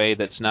in a way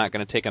that's not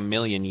going to take 1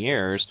 million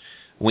years,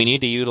 we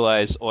need to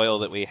utilize oil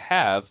that we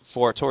have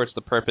towards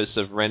the purpose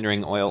of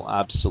rendering oil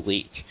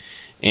obsolete.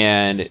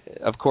 And,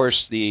 of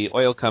course, the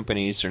oil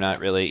companies are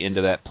not really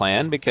into that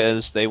plan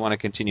because they want to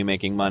continue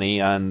making money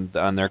on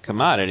their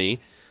commodity.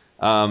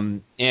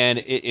 And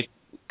it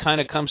kind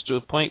of comes to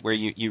a point where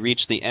you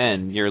reach the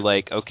end. You're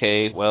like,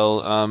 okay,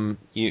 well,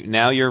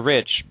 now you're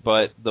rich,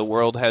 but the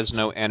world has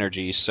no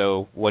energy,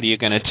 so what are you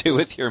going to do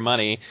with your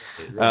money?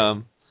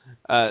 Right.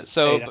 I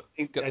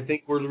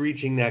think we're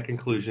reaching that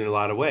conclusion in a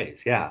lot of ways,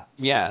 yeah.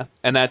 Yeah,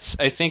 and I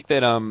think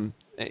that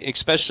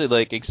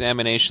especially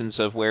examinations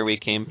of where we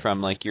came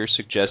from, like you're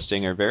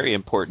suggesting, are very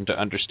important to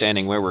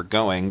understanding where we're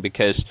going,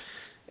 because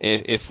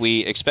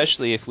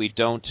especially if we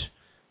don't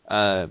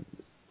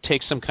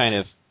take some kind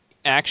of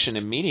action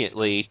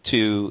immediately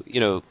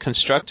to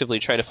constructively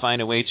try to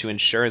find a way to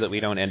ensure that we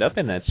don't end up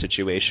in that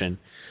situation,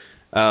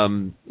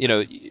 we're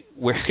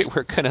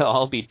going to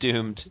all be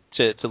doomed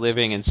to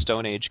living in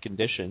Stone Age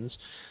conditions.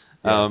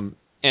 Yeah.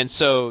 And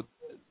so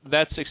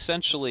that's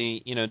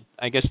essentially,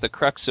 I guess the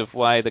crux of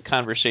why the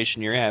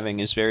conversation you're having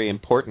is very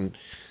important.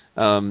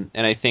 And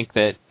I think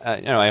that,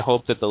 I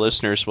hope that the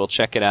listeners will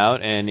check it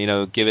out and,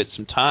 give it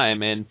some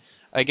time. And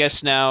I guess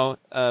now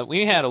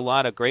we had a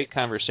lot of great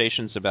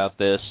conversations about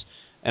this.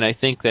 And I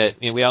think that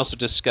we also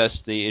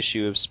discussed the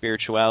issue of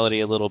spirituality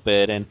a little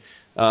bit. And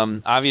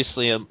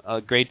obviously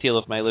a great deal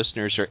of my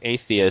listeners are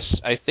atheists.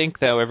 I think,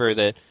 however,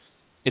 that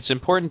it's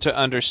important to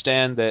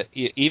understand that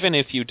even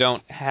if you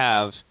don't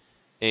have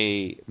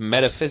a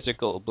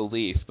metaphysical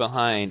belief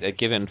behind a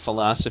given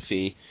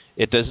philosophy,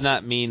 it does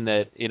not mean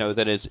that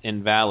that is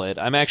invalid.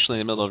 I'm actually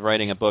in the middle of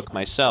writing a book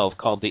myself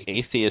called The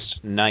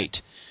Atheist Knight,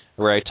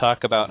 where I talk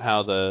about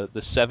how the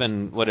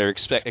seven, what are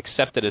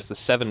accepted as the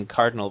 7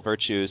 cardinal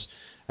virtues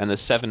and the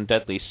 7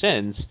 deadly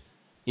sins,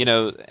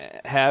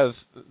 have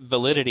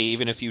validity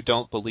even if you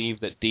don't believe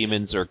that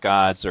demons or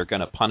gods are going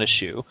to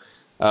punish you,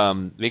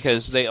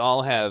 because they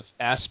all have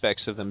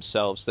aspects of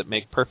themselves that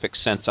make perfect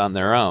sense on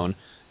their own.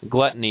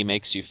 Gluttony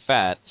makes you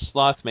fat.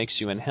 Sloth makes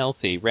you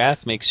unhealthy. Wrath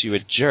makes you a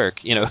jerk.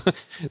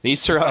 These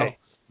are all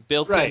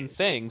built-in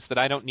things that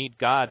I don't need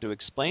God to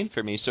explain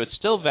for me. So it's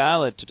still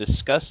valid to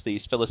discuss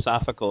these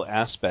philosophical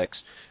aspects,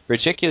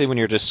 particularly when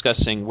you're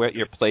discussing where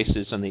your place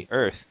is on the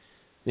earth.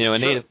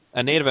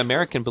 A Native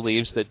American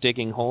believes that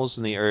digging holes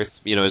in the earth,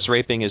 is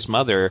raping his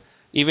mother.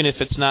 Even if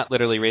it's not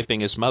literally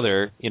raping his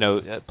mother,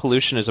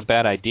 pollution is a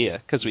bad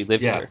idea because we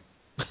live here.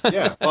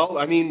 Yeah, well,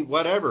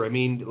 whatever.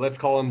 Let's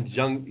call them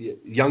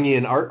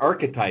Jungian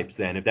archetypes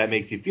then, if that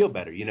makes you feel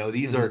better.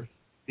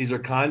 These are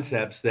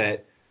concepts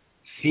that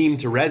seem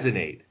to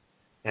resonate.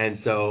 And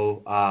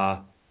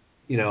so,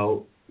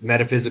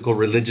 metaphysical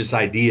religious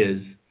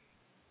ideas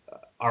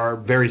are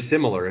very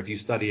similar if you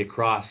study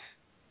across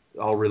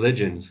all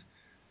religions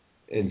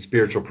and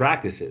spiritual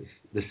practices.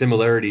 The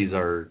similarities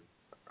are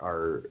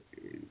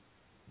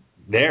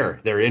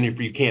there. They're in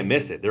you can't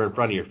miss it. They're in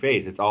front of your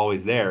face. It's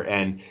always there.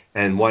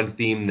 And one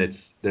theme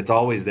that's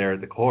always there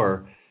at the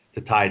core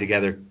to tie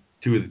together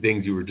two of the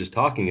things you were just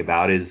talking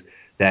about is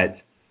that,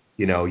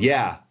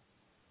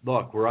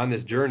 look, we're on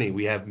this journey.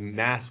 We have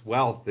mass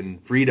wealth and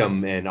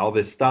freedom and all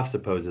this stuff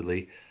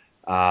supposedly,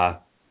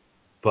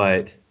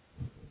 but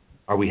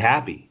are we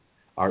happy?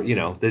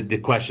 The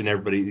question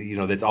everybody,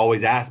 that's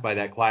always asked by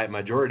that quiet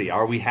majority,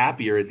 are we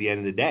happier at the end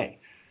of the day?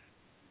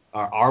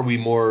 Are we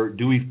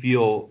do we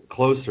feel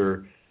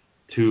closer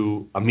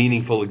to a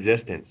meaningful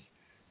existence?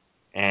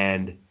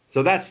 And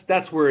so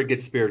that's where it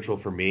gets spiritual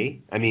for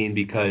me. I mean,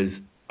 because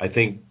I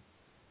think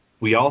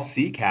we all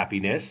seek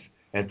happiness,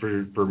 and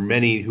for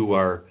many who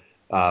are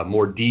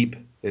more deep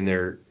in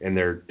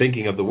their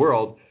thinking of the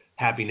world,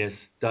 happiness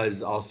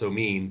does also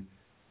mean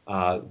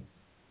a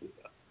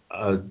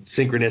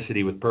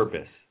synchronicity with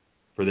purpose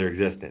for their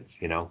existence,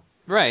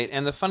 Right,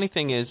 and the funny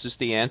thing is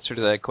the answer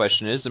to that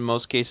question is in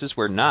most cases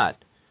we're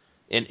not,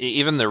 and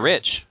even the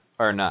rich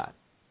are not.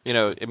 You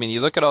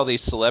look at all these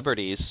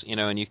celebrities,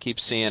 and you keep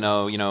seeing,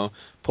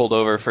 pulled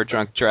over for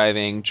drunk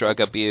driving, drug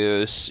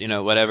abuse,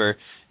 whatever.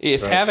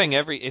 If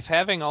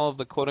having all of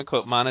the quote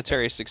unquote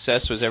monetary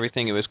success was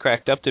everything it was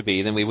cracked up to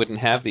be, then we wouldn't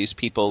have these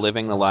people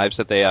living the lives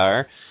that they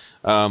are,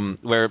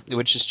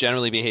 which is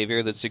generally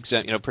behavior that's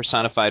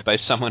personified by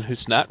someone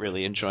who's not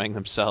really enjoying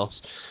themselves.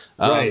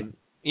 Right.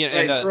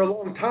 For a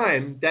long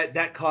time,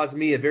 that caused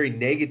me a very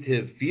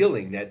negative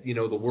feeling that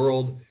the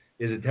world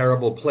is a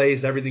terrible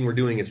place. Everything we're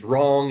doing is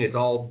wrong. It's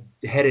all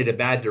headed a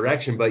bad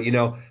direction. But,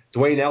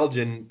 Dwayne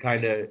Elgin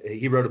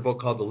he wrote a book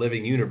called The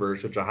Living Universe,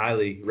 which I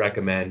highly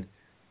recommend.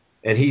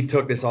 And he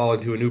took this all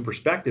into a new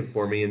perspective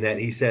for me in that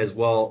he says,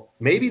 well,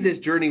 maybe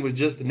this journey was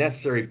just a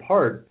necessary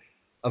part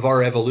of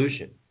our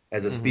evolution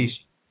as a species.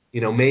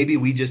 Maybe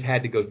we just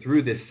had to go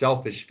through this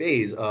selfish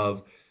phase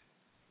of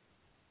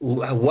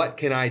what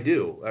can I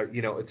do?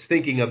 It's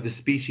thinking of the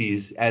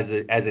species as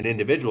an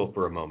individual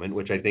for a moment,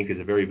 which I think is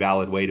a very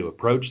valid way to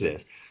approach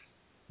this.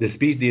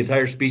 The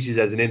entire species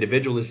as an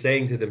individual is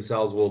saying to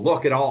themselves, well,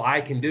 look at all I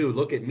can do.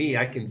 Look at me.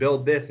 I can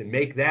build this and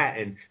make that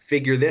and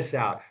figure this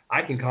out.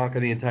 I can conquer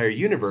the entire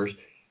universe.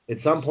 At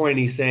some point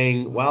he's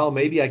saying, well,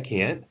 maybe I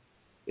can't.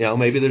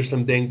 Maybe there's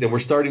some things, and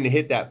we're starting to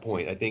hit that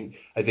point. I think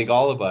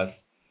all of us,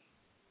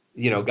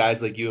 guys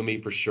like you and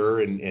me for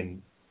sure,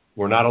 and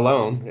we're not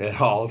alone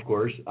at all, of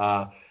course,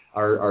 are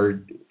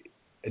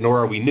nor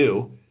are we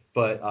new,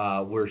 but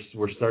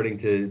we're starting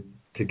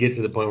to get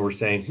to the point where we're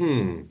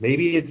saying,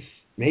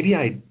 maybe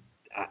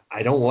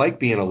I don't like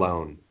being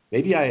alone.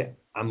 Maybe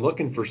I'm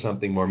looking for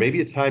something more. Maybe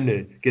it's time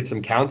to get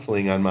some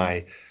counseling on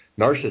my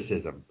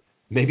narcissism.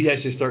 Maybe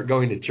I should start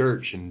going to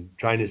church and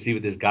trying to see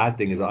what this God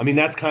thing is. I mean,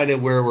 that's kind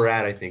of where we're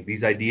at, I think.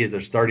 These ideas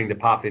are starting to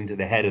pop into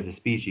the head of the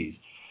species.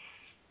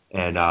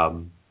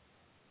 And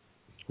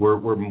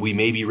we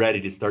may be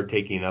ready to start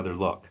taking another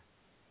look.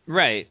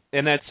 Right,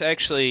 and that's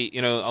actually,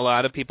 a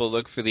lot of people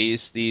look for these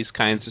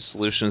kinds of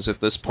solutions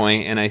at this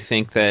point, and I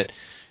think that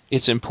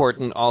it's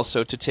important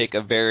also to take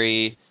a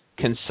very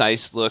concise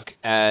look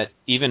at,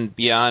 even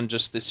beyond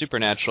just the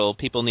supernatural,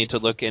 people need to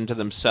look into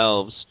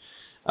themselves.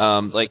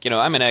 I'm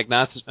an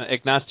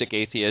agnostic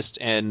atheist,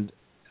 and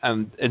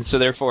so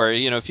therefore,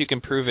 if you can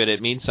prove it,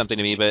 it means something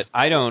to me. But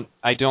I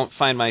don't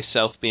find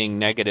myself being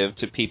negative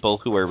to people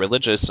who are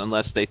religious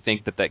unless they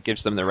think that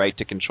gives them the right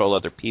to control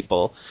other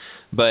people.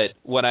 But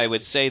what I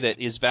would say that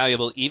is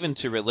valuable even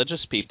to religious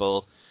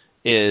people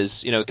is,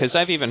 because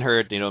I've even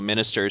heard,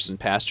 ministers and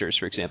pastors,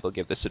 for example,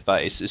 give this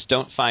advice, is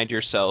don't find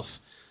yourself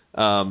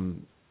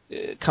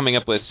coming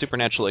up with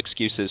supernatural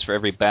excuses for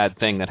every bad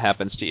thing that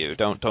happens to you.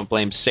 Don't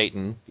blame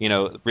Satan.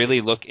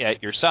 Really look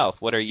at yourself.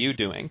 What are you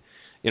doing?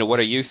 What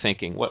are you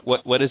thinking?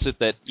 What is it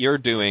that you're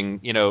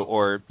doing?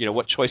 Or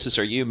what choices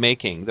are you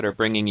making that are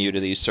bringing you to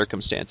these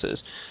circumstances?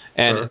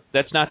 And sure.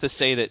 That's not to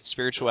say that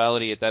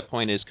spirituality at that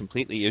point is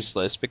completely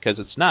useless, because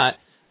it's not.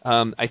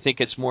 I think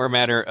it's more a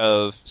matter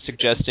of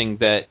suggesting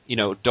that,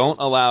 don't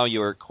allow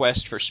your quest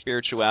for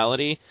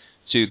spirituality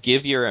to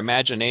give your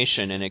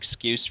imagination an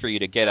excuse for you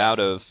to get out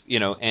of,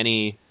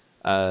 any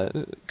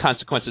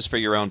consequences for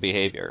your own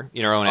behavior,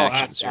 your own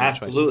actions.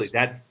 Absolutely.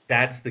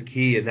 That's the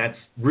key, and that's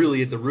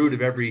really at the root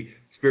of every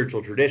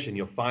spiritual tradition.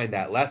 You'll find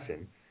that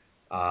lesson.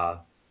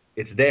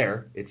 It's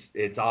there.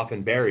 It's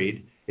often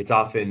buried. It's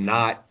often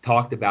not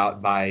talked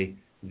about by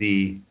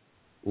the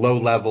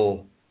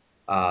low-level,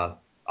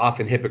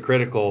 often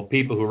hypocritical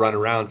people who run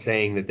around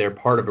saying that they're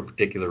part of a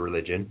particular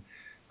religion,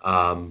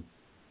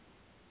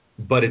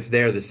 but it's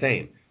there the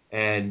same.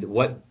 And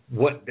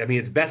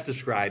it's best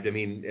described.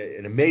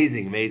 An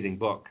amazing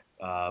book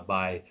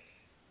by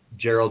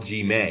Gerald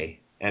G. May,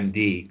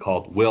 MD,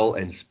 called Will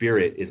and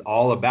Spirit, is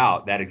all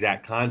about that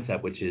exact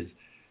concept, which is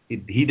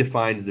he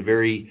defines the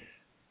very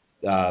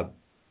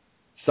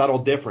subtle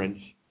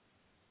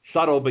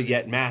but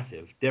yet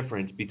massive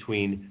difference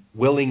between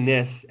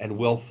willingness and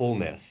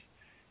willfulness.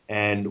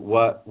 And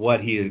what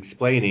he is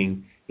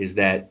explaining is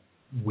that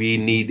we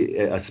need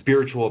a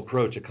spiritual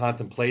approach, a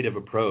contemplative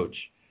approach,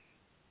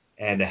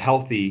 and a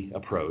healthy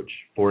approach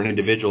for an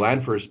individual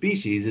and for a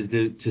species is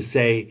to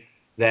say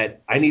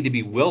that I need to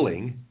be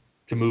willing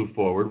to move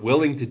forward,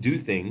 willing to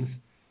do things.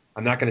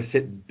 I'm not going to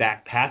sit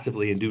back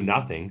passively and do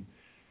nothing,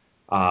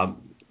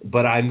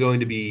 but I'm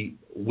going to be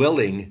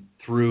willing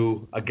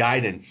through a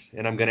guidance,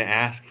 and I'm going to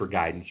ask for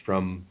guidance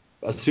from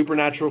a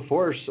supernatural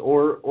force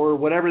or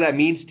whatever that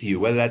means to you,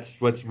 whether that's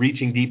what's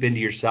reaching deep into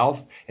yourself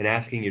and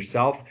asking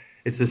yourself.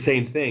 It's the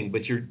same thing,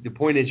 but the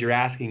point is you're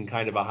asking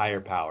kind of a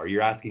higher power.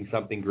 You're asking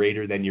something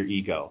greater than your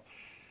ego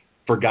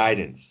for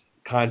guidance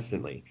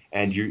constantly,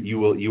 and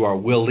you are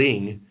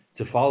willing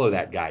to follow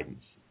that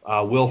guidance.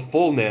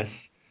 Willfulness,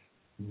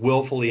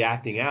 willfully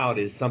acting out,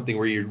 is something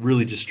where you're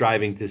really just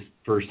striving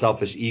for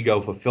selfish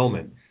ego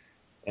fulfillment,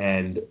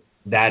 and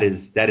that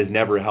is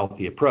never a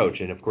healthy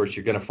approach. And of course,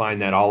 you're going to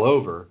find that all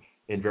over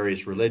in various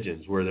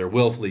religions, where they're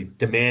willfully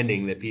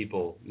demanding that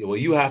people, well,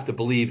 you have to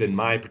believe in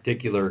my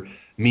particular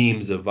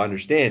means of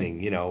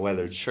understanding,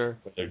 whether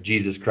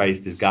Jesus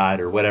Christ is God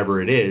or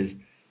whatever it is.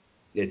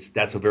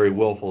 That's a very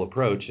willful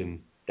approach, and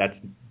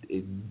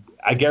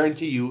I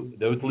guarantee you,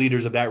 those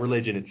leaders of that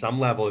religion, at some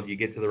level, if you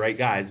get to the right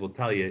guys, will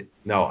tell you,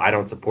 no, I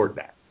don't support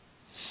that.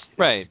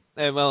 Right.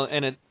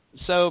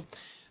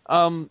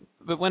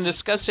 But when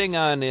discussing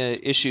on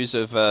issues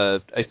of,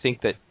 I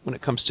think that when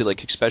it comes to, like,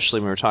 especially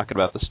when we're talking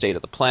about the state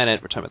of the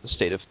planet, we're talking about the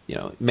state of,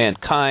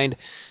 mankind,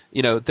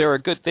 there are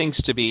good things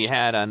to be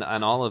had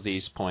on all of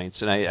these points.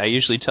 And I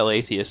usually tell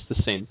atheists the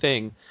same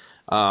thing.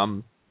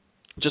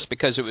 Just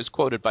because it was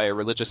quoted by a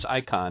religious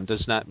icon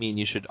does not mean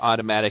you should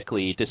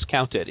automatically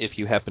discount it if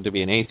you happen to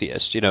be an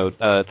atheist.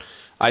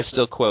 I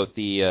still quote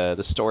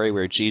the story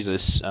where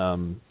Jesus,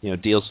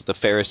 deals with the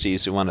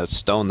Pharisees who want to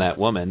stone that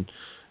woman.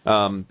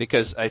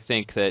 Because I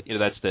think that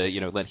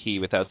that's let he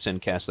without sin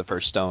cast the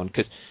first stone.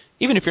 Because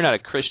even if you're not a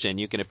Christian,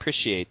 you can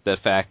appreciate the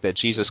fact that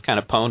Jesus kind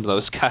of pwned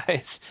those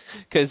guys.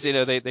 Because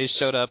they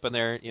showed up and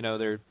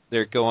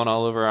they're going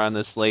all over on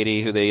this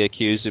lady who they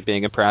accused of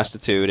being a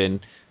prostitute, and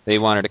they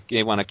want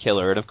to kill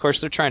her. And of course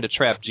they're trying to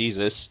trap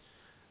Jesus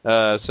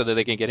so that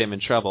they can get him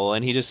in trouble.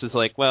 And he just is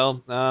like,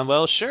 well,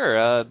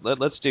 sure,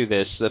 let's do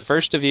this. The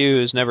first of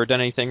you who's never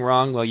done anything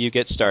wrong, well, you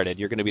get started.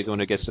 You're going to be the one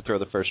who gets to throw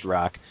the first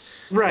rock.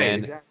 Right.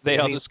 And exactly. they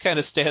all just kind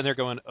of stand there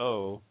going,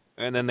 oh,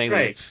 and then they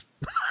leave.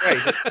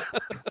 Right.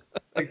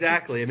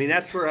 Exactly. I mean,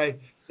 that's where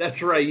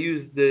I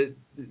use the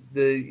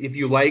if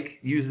you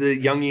use the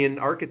Jungian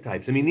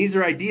archetypes. I mean, these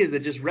are ideas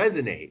that just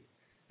resonate.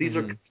 These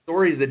are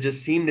stories that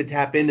just seem to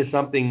tap into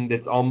something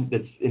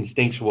that's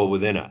instinctual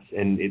within us,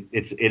 and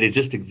it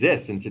just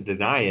exists. And to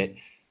deny it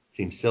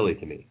seems silly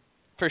to me.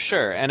 For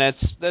sure, and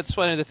that's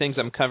one of the things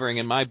I'm covering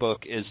in my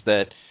book is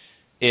that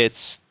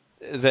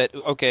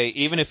okay,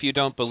 even if you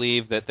don't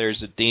believe that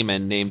there's a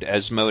demon named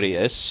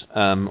Asmodeus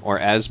or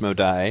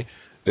Asmodai,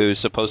 who's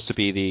supposed to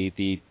be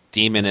the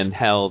demon in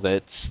hell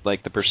that's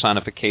like the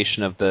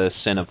personification of the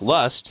sin of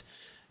lust,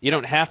 you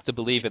don't have to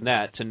believe in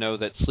that to know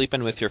that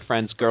sleeping with your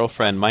friend's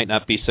girlfriend might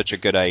not be such a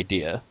good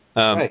idea.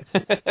 Right.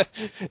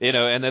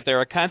 And that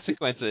there are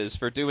consequences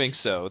for doing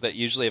so that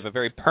usually have a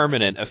very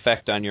permanent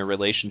effect on your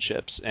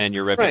relationships and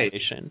your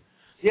reputation. Right.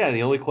 Yeah, and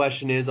the only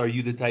question is, are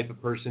you the type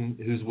of person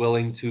who's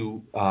willing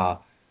to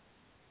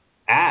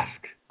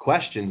ask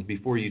questions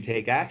before you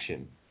take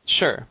action?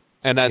 Sure.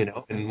 And that,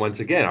 and once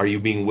again, are you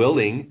being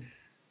willing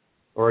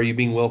or are you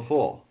being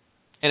willful?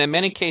 And in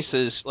many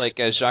cases, like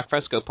as Jacques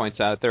Fresco points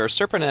out, there are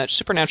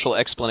supernatural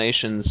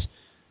explanations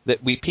that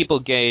people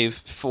gave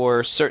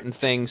for certain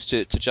things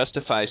to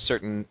justify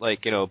certain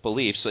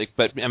beliefs.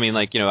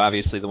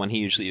 Obviously the one he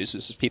usually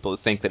uses is people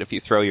who think that if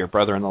you throw your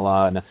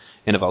brother-in-law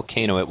in a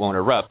volcano, it won't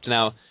erupt.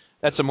 Now,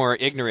 that's a more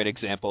ignorant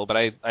example, but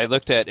I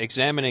looked at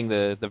examining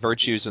the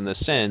virtues and the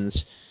sins.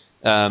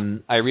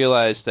 I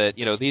realized that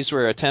these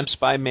were attempts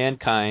by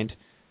mankind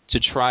to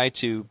try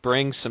to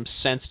bring some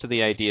sense to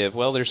the idea of,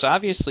 well, there's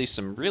obviously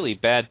some really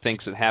bad things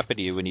that happen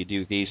to you when you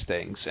do these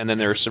things, and then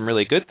there are some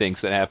really good things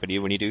that happen to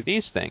you when you do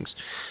these things.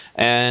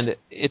 And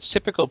it's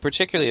typical,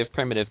 particularly of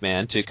primitive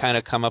man, to kind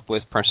of come up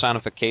with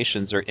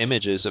personifications or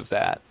images of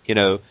that,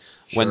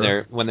 when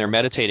they're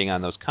meditating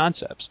on those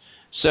concepts.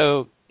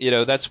 So,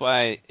 that's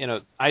why,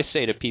 I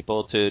say to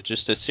people to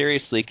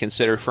seriously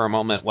consider for a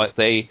moment what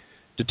they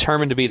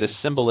determine to be the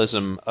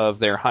symbolism of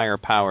their higher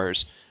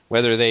powers,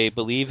 whether they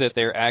believe that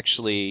they're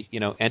actually,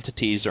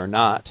 entities or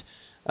not.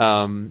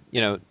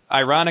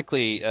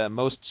 Ironically,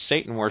 most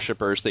Satan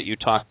worshipers that you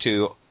talk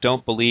to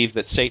don't believe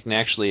that Satan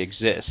actually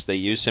exists. They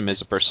use him as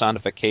a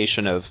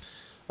personification of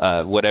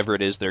whatever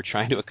it is they're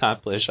trying to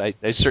accomplish. I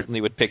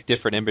certainly would pick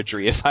different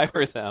imagery if I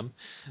were them,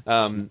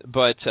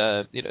 but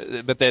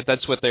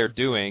that's what they're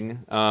doing.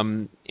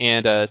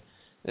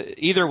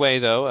 Either way,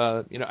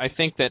 though, I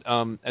think that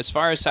as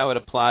far as how it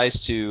applies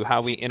to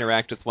how we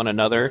interact with one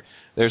another,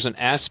 there's an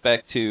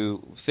aspect to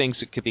things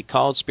that could be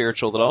called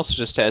spiritual that also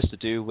just has to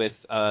do with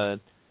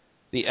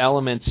the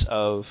elements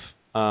of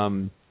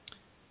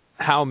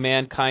how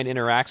mankind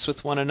interacts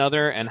with one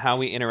another and how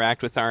we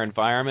interact with our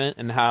environment,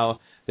 and how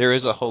there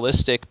is a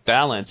holistic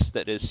balance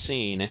that is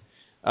seen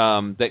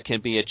that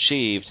can be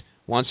achieved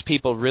once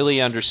people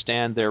really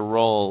understand their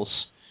roles,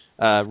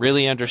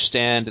 really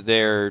understand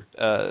their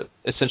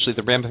essentially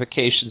the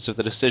ramifications of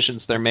the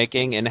decisions they're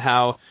making, and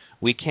how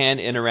we can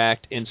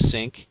interact in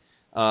sync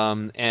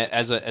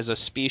as a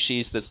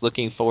species that's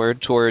looking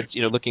forward towards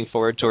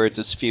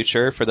its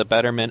future for the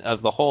betterment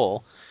of the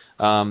whole.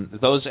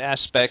 Those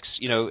aspects,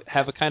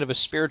 have a kind of a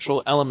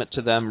spiritual element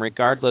to them,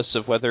 regardless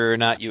of whether or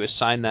not you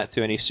assign that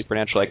to any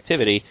supernatural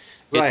activity.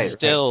 It's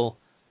still,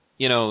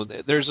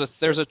 there's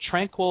a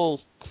tranquil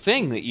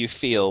thing that you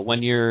feel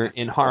when you're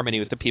in harmony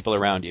with the people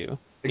around you.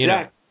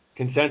 Exactly.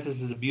 Consensus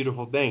is a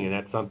beautiful thing, and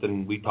that's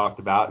something we talked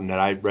about and that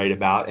I write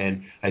about.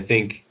 And I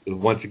think,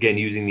 once again,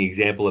 using the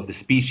example of the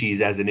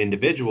species as an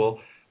individual,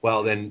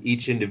 well, then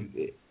each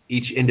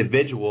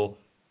individual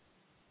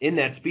in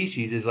that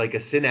species is like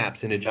a synapse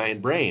in a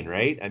giant brain,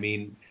 right? I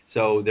mean,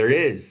 so there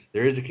is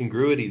a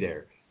congruity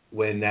there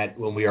when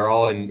we are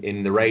all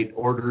in the right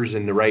orders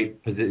and the right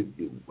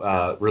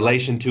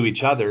relation to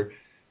each other,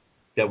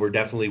 that we're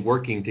definitely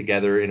working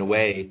together in a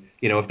way.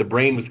 If the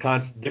brain was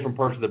different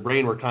parts of the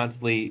brain were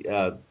constantly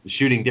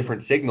shooting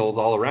different signals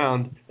all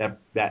around,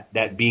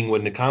 that being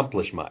wouldn't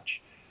accomplish much.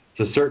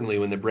 So certainly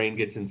when the brain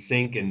gets in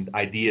sync and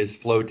ideas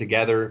flow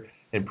together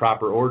in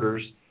proper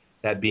orders,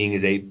 that being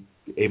is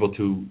able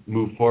to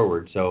move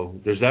forward.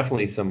 So there's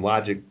definitely some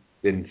logic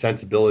and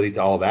sensibility to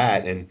all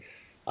that. And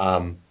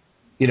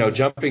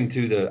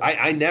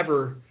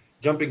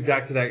jumping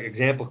back to that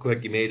example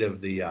quick you made of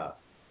the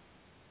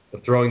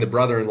of throwing the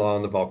brother-in-law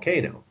in the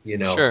volcano,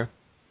 Sure.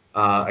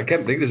 I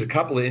think there's a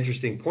couple of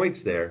interesting points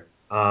there.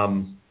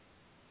 One,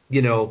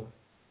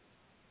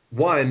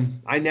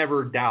 I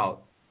never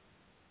doubt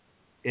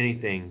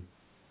anything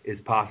is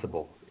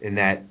possible, in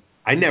that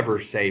I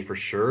never say for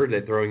sure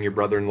that throwing your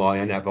brother-in-law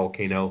in that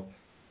volcano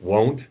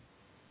won't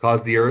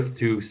cause the earth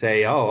to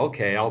say, oh,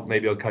 okay,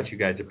 maybe I'll cut you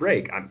guys a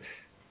break.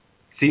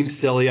 Seems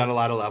silly on a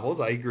lot of levels,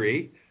 I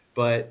agree,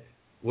 but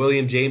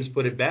William James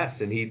put it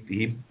best, and he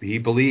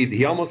believed,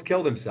 he almost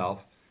killed himself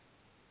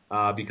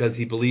because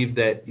he believed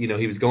that he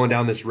was going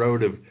down this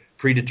road of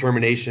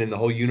predetermination, and the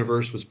whole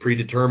universe was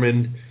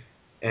predetermined,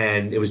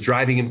 and it was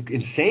driving him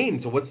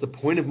insane. So what's the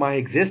point of my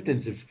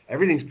existence if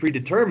everything's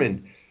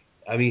predetermined?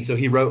 I mean, so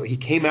he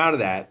came out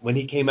of that. When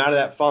he came out of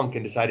that funk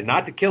and decided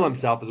not to kill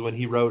himself is when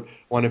he wrote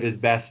one of his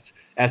best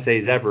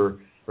essays ever,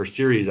 or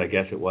series, I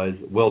guess it was,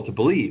 Will to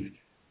Believe.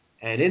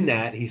 And in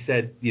that, he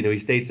said, he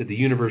states that the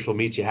universe will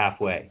meet you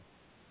halfway.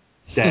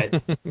 That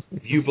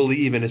if you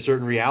believe in a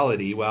certain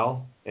reality,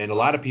 well, and a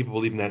lot of people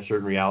believe in that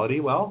certain reality,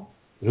 well,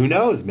 who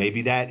knows?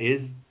 Maybe that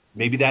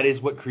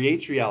is what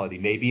creates reality.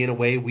 Maybe in a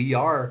way we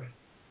are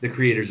the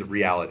creators of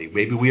reality.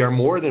 Maybe we are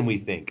more than we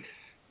think.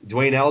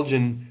 Dwayne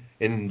Elgin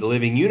in The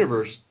Living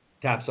Universe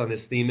taps on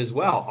this theme as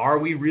well. Are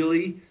we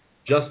really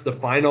just the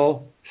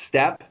final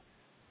step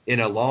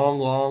in a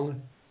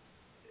long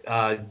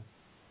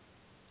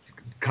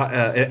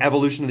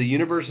evolution of the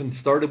universe, and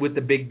started with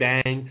the Big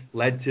Bang,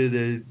 led to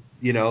the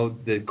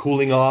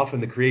cooling off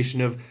and the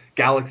creation of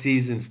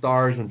galaxies and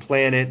stars and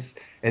planets,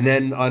 and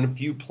then on a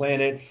few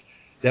planets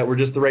that were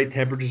just the right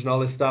temperatures and all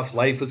this stuff,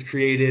 life was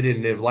created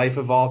and life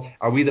evolved?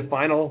 Are we the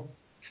final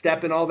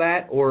step in all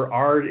that,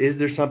 or is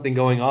there something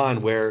going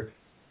on where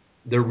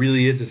there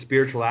really is a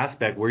spiritual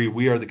aspect where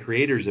we are the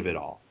creators of it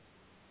all,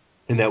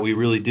 and that we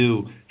really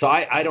do? So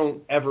I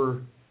don't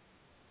ever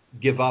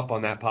give up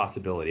on that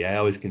possibility. I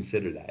always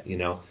consider that.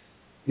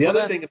 The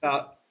other thing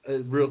about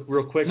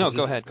real quick. No,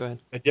 go ahead.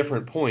 A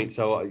different point.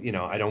 So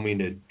I don't mean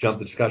to jump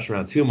the discussion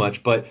around too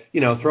much, but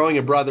throwing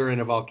a brother in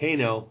a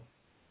volcano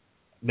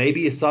may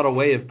be a subtle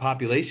way of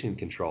population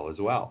control as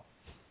well.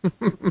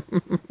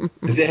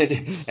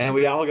 And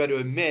we all got to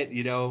admit,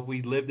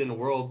 we lived in a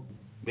world.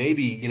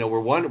 Maybe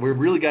we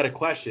really got to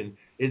question: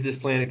 is this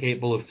planet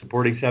capable of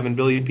supporting 7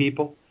 billion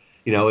people?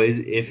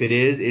 If it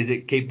is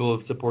it capable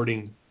of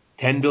supporting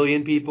 10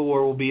 billion people,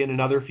 or will be in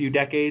another few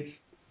decades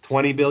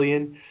 20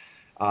 billion?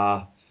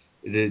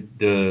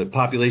 The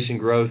population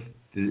growth,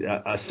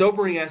 a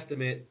sobering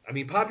estimate. I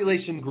mean,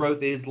 population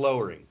growth is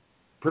lowering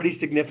pretty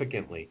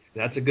significantly.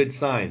 That's a good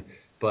sign.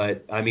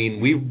 But I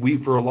mean, we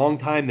for a long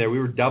time there, we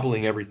were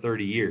doubling every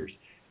 30 years.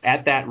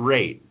 At that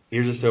rate,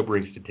 here's a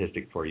sobering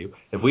statistic for you.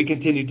 If we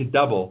continue to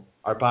double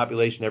our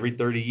population every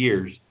 30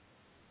 years,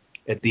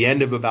 at the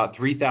end of about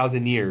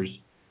 3,000 years,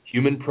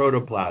 human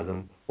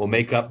protoplasm will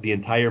make up the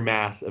entire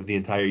mass of the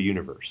entire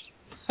universe.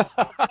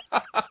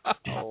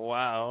 Oh,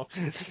 wow.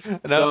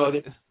 No.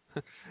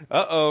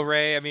 Uh-oh,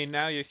 Ray. I mean,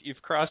 now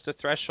you've crossed a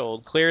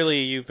threshold. Clearly,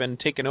 you've been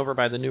taken over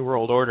by the New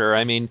World Order.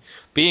 I mean,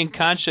 being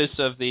conscious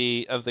of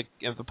the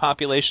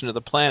population of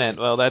the planet,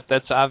 well,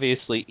 that's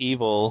obviously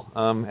evil.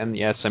 And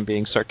yes, I'm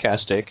being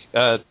sarcastic.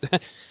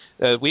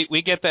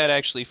 We get that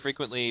actually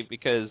frequently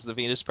because the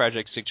Venus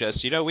Project suggests,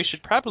 we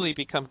should probably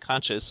become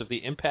conscious of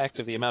the impact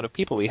of the amount of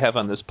people we have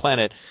on this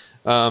planet,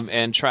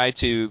 and try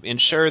to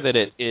ensure that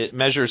it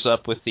measures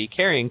up with the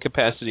carrying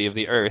capacity of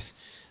the Earth.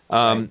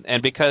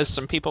 And because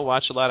some people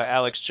watch a lot of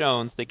Alex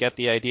Jones, they get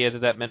the idea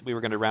that meant we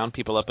were going to round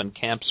people up in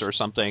camps or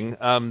something.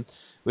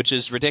 which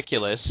is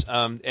ridiculous.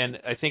 And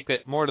I think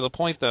that more to the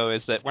point, though,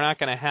 is that we're not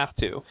going to have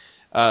to.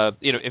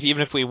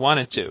 Even if we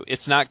wanted to,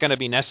 it's not going to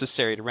be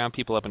necessary to round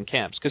people up in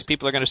camps because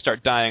people are going to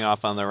start dying off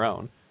on their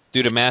own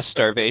due to mass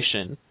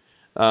starvation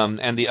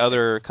and the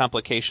other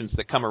complications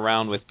that come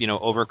around with,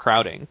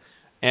 overcrowding.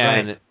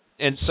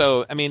 And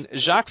so, I mean,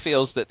 Jacques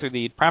feels that through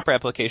the proper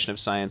application of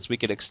science, we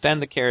could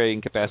extend the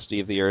carrying capacity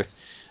of the Earth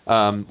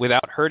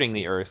without hurting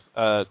the Earth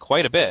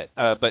quite a bit.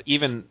 But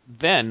even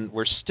then,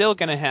 we're still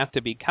going to have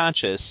to be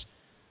conscious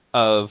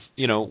of,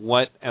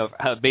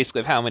 basically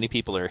of how many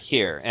people are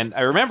here. And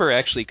I remember,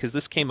 actually, because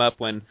this came up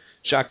when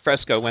Jacques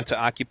Fresco went to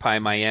Occupy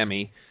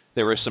Miami,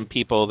 there were some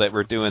people that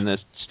were doing this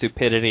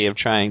stupidity of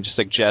trying to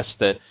suggest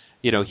that,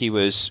 he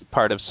was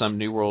part of some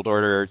New World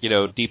Order,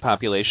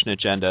 depopulation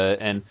agenda.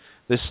 And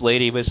this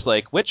lady was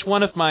like, which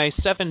one of my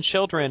 7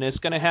 children is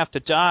going to have to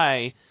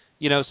die,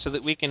 so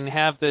that we can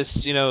have this,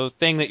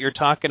 thing that you're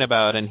talking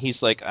about? And he's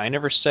like, I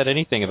never said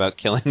anything about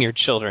killing your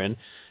children.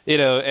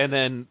 And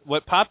then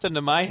what popped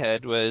into my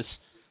head was,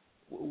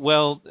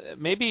 well,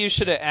 maybe you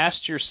should have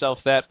asked yourself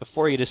that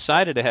before you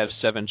decided to have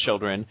 7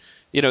 children.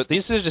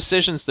 These are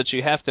decisions that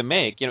you have to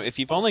make. If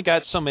you've only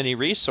got so many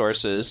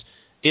resources,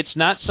 it's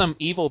not some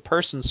evil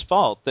person's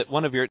fault that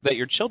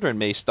your children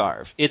may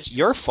starve. It's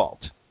your fault.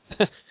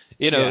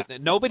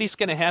 Nobody's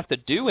going to have to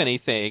do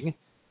anything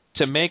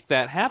to make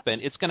that happen.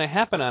 It's going to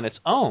happen on its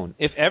own.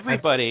 If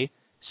everybody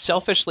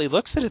selfishly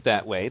looks at it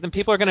that way, then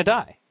people are going to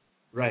die.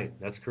 Right,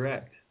 that's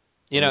correct.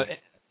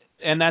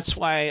 And that's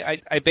why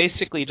I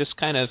basically just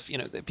kind of,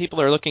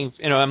 people are looking,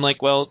 I'm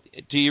like, well,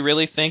 do you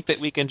really think that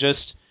we can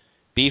just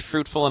be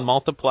fruitful and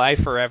multiply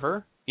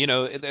forever?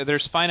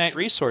 There's finite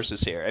resources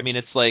here. I mean,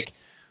 it's like,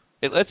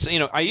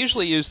 I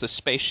usually use the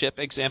spaceship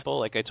example,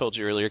 like I told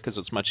you earlier, because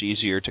it's much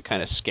easier to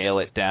kind of scale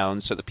it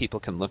down so that people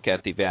can look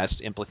at the vast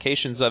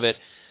implications of it.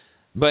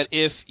 But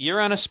if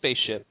you're on a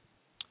spaceship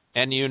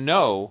and you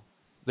know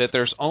that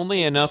there's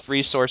only enough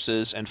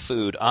resources and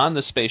food on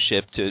the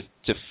spaceship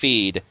to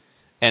feed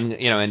and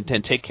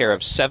take care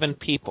of 7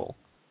 people,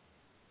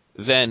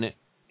 then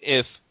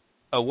if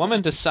a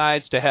woman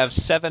decides to have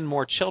 7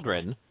 more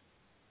children,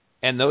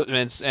 and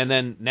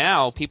then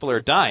now people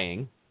are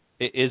dying,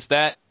 is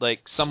that like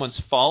someone's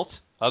fault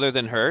other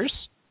than hers?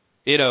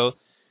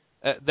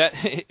 That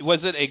was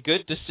it a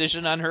good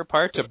decision on her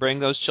part to bring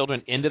those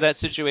children into that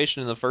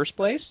situation in the first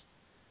place?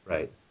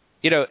 Right.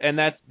 And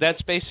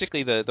that's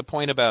basically the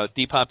point about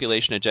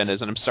depopulation agendas.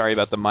 And I'm sorry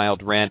about the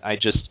mild rant.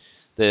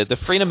 The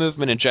freedom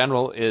movement in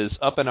general is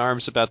up in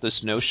arms about this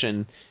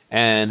notion,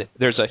 and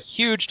there's a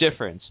huge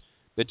difference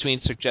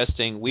between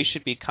suggesting we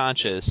should be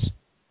conscious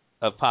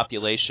of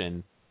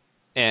population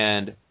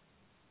and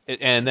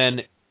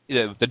then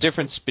the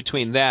difference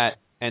between that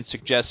and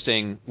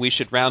suggesting we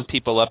should round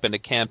people up into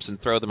camps and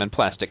throw them in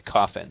plastic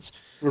coffins.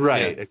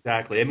 Right,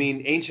 exactly. I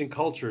mean, ancient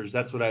cultures,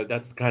 that's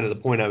kind of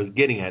the point I was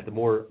getting at. The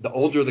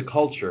older the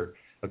culture,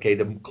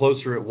 the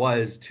closer it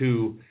was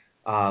to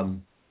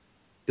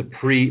the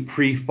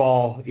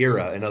pre-fall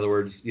era. In other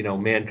words,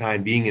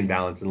 mankind being in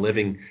balance and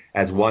living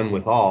as one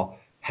with all,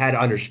 had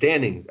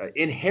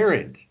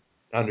inherent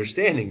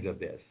understandings of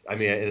this. I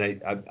mean,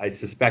 and I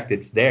suspect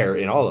it's there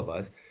in all of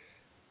us.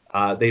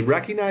 They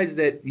recognize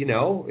that,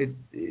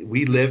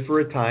 we live for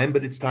a time,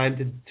 but it's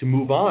time to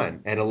move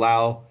on and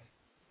allow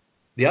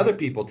the other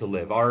people to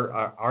live,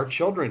 our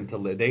children to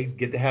live. They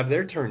get to have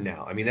their turn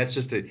now. I mean, that's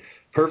just a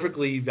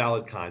perfectly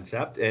valid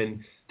concept, and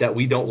that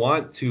we don't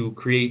want to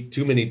create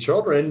too many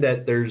children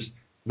that there's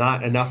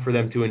not enough for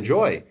them to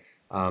enjoy.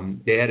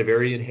 They had a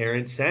very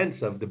inherent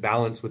sense of the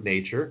balance with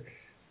nature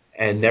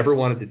and never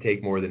wanted to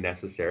take more than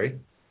necessary.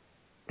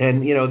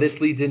 And, this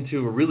leads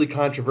into a really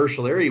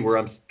controversial area where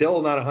I'm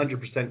still not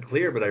 100%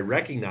 clear, but I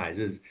recognize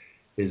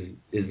is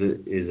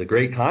a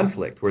great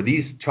conflict, where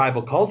these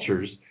tribal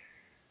cultures,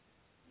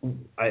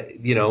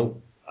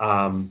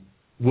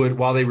 would,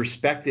 while they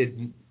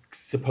respected,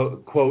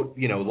 quote,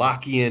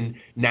 Lockean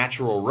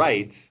natural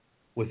rights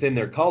within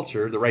their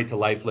culture, the right to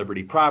life,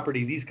 liberty,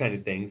 property, these kind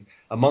of things,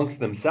 amongst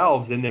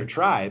themselves in their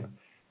tribe,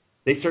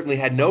 they certainly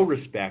had no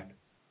respect,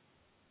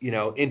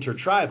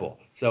 intertribal.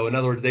 So in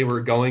other words, they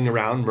were going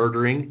around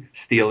murdering,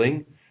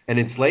 stealing, and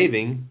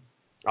enslaving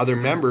other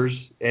members,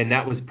 and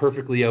that was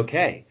perfectly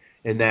okay.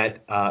 And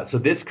that so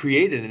this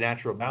created a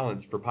natural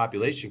balance for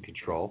population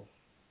control.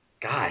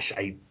 Gosh,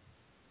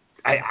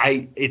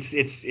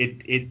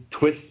 it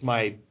twists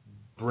my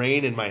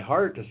brain and my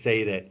heart to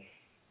say that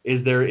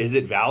is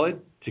it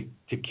valid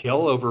to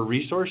kill over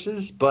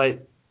resources?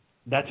 But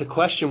that's a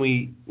question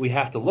we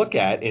have to look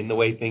at in the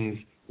way things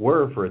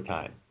were for a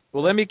time.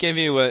 Well, let me give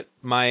you what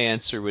my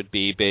answer would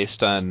be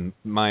based on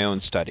my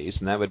own studies,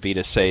 and that would be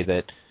to say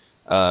that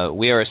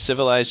we are a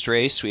civilized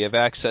race. We have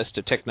access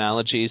to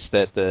technologies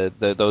that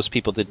those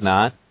people did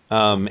not,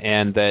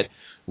 and that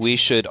we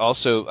should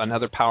also,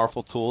 another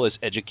powerful tool is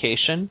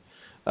education.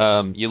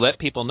 You let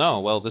people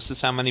know, well, this is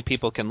how many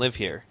people can live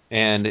here.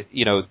 And,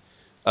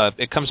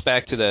 it comes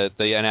back to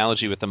the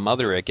analogy with the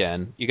mother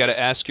again. You got to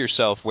ask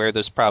yourself where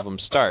this problem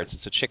starts.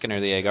 It's a chicken or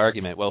the egg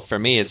argument. Well, for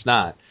me, it's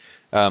not.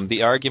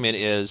 The argument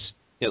is,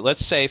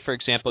 let's say, for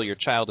example, your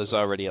child is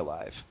already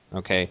alive,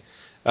 okay?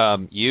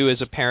 You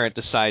as a parent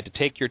decide to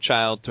take your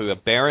child to a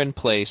barren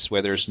place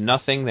where there's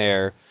nothing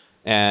there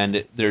and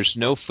there's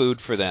no food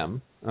for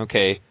them,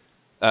 okay?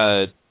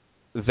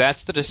 That's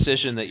the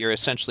decision that you're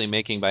essentially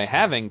making by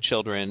having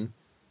children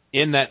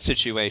in that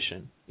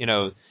situation. You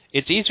know,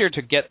 it's easier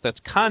to get the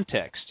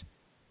context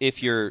if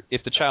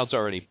the child's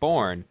already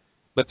born,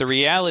 but the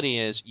reality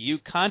is you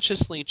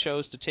consciously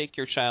chose to take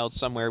your child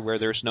somewhere where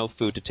there's no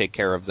food to take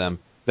care of them.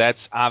 That's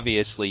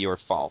obviously your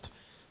fault.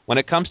 When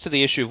it comes to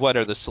the issue of what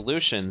are the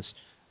solutions,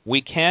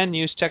 we can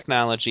use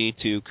technology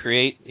to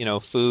create,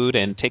 food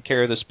and take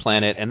care of this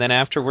planet, and then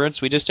afterwards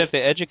we just have to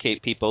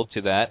educate people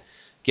to that,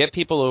 get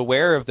people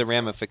aware of the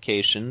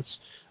ramifications,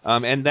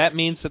 and that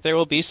means that there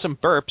will be some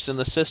burps in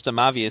the system,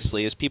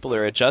 obviously, as people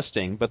are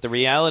adjusting. But the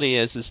reality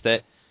is that,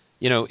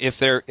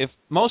 if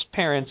most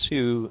parents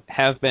who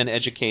have been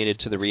educated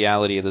to the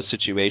reality of the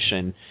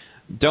situation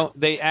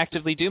they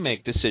actively do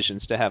make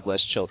decisions to have less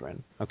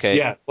children. Okay.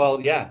 Yeah.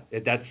 Well, yeah.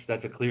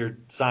 That's a clear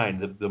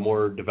sign. The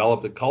more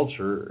developed the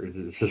culture, or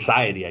the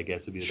society, I guess,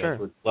 would be the best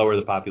word, lower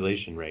the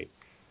population rate.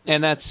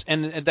 And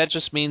that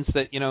just means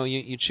that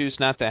you choose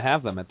not to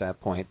have them at that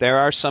point. There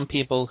are some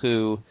people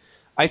who,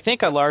 I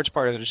think, a large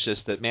part of it is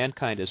just that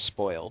mankind is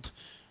spoiled.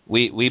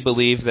 We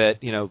believe that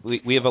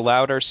we have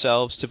allowed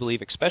ourselves to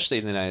believe, especially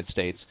in the United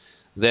States,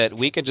 that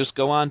we could just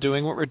go on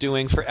doing what we're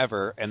doing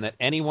forever, and that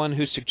anyone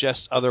who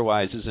suggests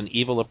otherwise is an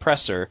evil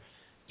oppressor,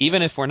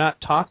 even if we're not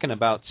talking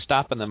about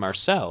stopping them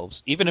ourselves,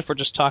 even if we're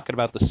just talking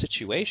about the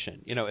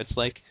situation. It's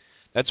like,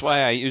 that's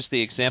why I use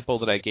the example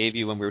that I gave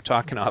you when we were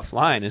talking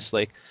offline. It's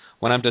like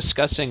when I'm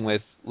discussing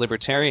with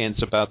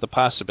libertarians about the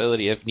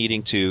possibility of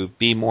needing to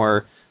be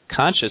more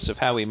conscious of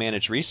how we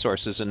manage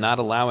resources and not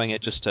allowing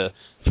it just to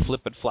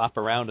flip and flop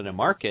around in a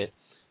market.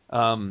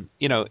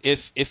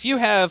 If you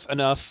have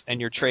enough and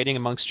you're trading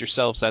amongst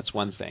yourselves, that's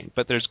one thing.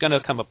 But there's going to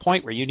come a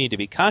point where you need to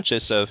be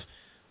conscious of,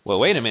 well,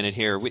 wait a minute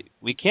here.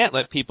 We can't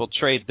let people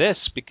trade this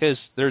because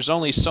there's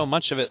only so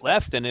much of it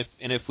left, and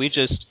if we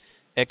just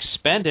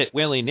expend it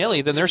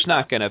willy-nilly, then there's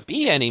not going to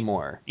be any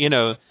more.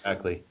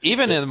 Exactly.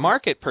 Even a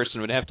market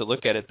person would have to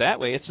look at it that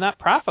way. It's not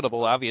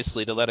profitable,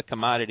 obviously, to let a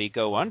commodity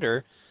go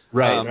under.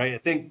 Right. Right. I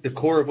think the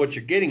core of what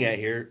you're getting at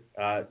here.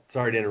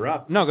 Sorry to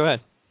interrupt. No, go ahead.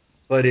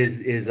 But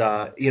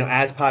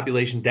as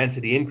population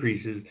density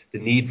increases, the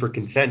need for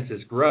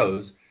consensus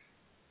grows.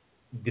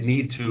 The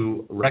need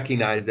to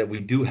recognize that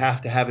we do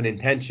have to have an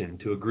intention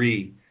to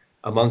agree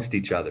amongst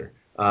each other.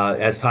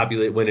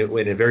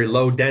 When a very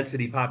low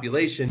density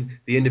population,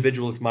 the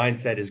individualist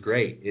mindset is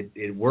great.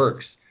 It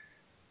works.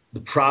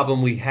 The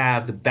problem we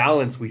have, the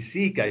balance we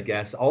seek, I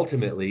guess,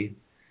 ultimately,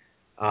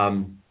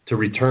 to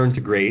return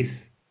to grace,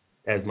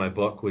 as my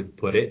book would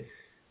put it,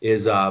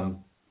 is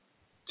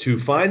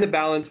to find the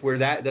balance where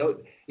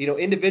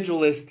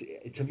individualist,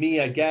 to me,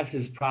 I guess,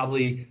 is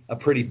probably a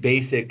pretty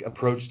basic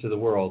approach to the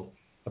world,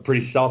 a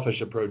pretty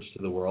selfish approach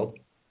to the world,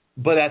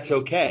 but that's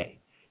okay.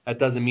 That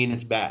doesn't mean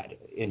it's bad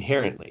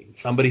inherently.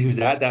 Somebody who's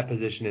at that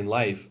position in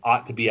life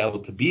ought to be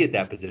able to be at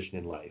that position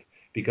in life,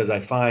 because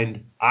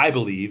I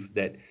believe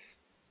that,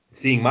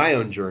 seeing my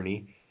own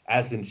journey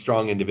as a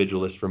strong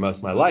individualist for most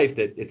of my life,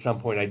 that at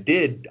some point I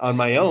did on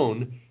my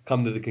own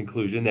come to the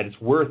conclusion that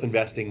it's worth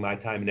investing my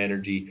time and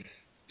energy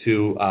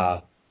to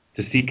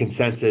seek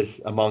consensus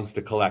amongst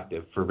the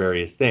collective for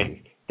various things.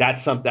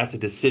 That's a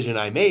decision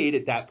I made.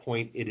 At that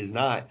point, it is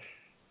not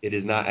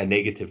a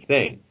negative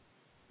thing.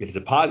 It is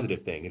a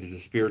positive thing. It is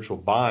a spiritual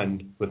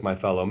bond with my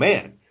fellow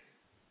man.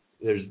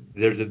 There's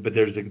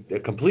a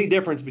complete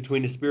difference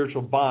between a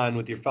spiritual bond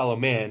with your fellow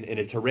man and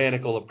a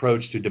tyrannical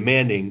approach to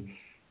demanding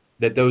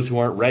that those who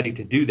aren't ready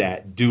to do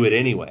that do it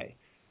anyway.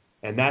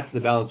 And that's the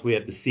balance we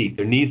have to seek.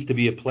 There needs to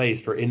be a place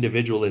for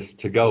individualists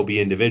to go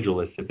be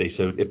individualists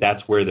if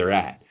that's where they're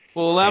at.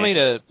 Well, allow me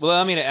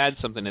to add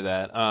something to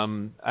that. I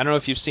don't know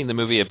if you've seen the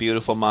movie A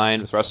Beautiful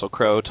Mind with Russell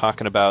Crowe,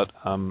 talking about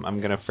I'm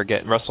going to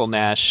forget, Russell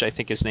Nash, I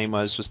think his name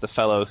was the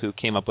fellow who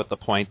came up with the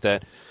point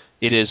that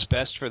it is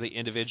best for the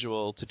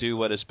individual to do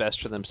what is best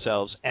for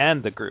themselves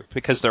and the group,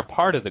 because they're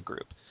part of the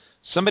group.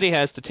 Somebody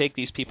has to take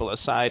these people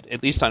aside,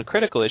 at least on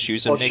critical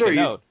issues, and make a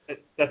note.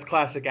 That's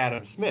classic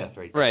Adam Smith,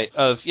 right? Right.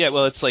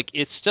 It's like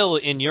it's still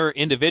in your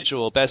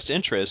individual best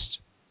interest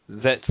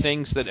that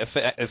things that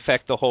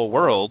affect the whole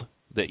world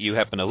that you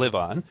happen to live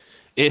on,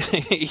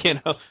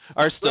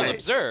 are still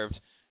observed.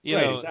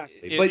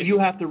 Exactly. But you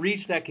have to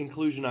reach that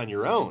conclusion on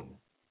your own.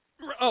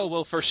 Oh,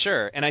 well, for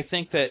sure. And I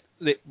think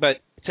but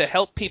to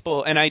help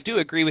people, and I do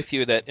agree with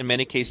you that in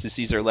many cases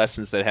these are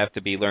lessons that have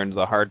to be learned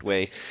the hard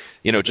way.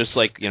 Just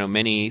like,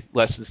 many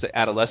lessons that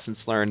adolescents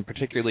learn,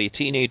 particularly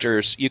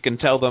teenagers, you can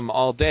tell them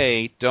all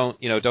day, don't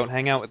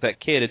hang out with that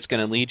kid. It's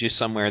going to lead you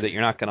somewhere that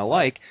you're not going to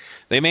like.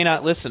 They may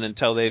not listen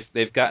until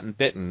they've gotten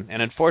bitten.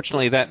 And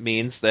unfortunately that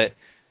means that,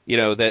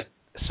 that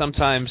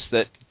sometimes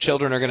that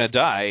children are going to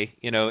die,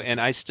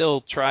 and I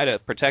still try to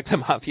protect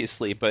them,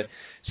 obviously, but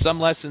some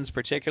lessons,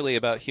 particularly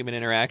about human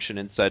interaction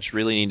and such,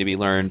 really need to be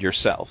learned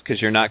yourself,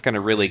 because you're not going to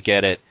really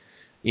get it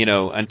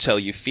until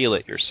you feel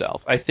it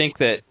yourself. I think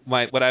that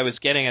what I was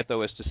getting at,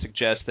 though, is to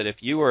suggest that if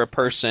you are a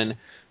person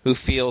who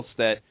feels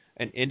that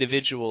an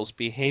individual's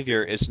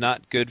behavior is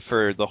not good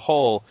for the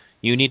whole,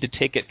 you need to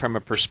take it from a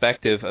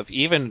perspective of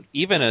even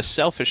a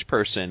selfish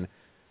person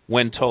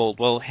when told,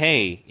 well,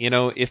 hey,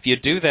 if you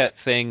do that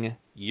thing,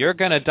 you're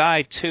going to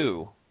die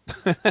too.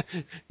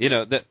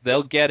 That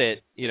they'll get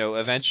it,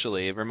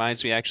 eventually. It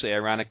reminds me, actually,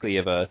 ironically,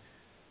 of a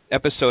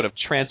episode of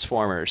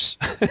Transformers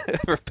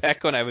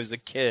back when I was a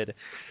kid.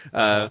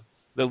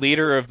 The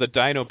leader of the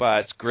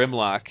Dinobots,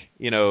 Grimlock,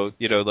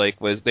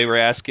 they were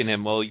asking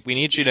him, well, we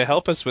need you to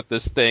help us with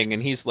this thing,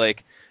 and he's like,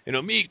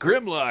 me,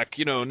 Grimlock,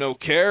 no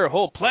care,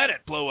 whole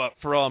planet blow up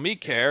for all me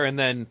care, and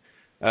then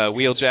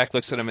Wheeljack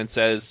looks at him and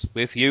says,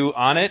 with you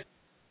on it?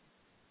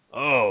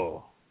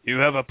 Oh, you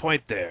have a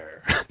point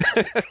there.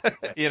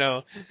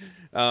 And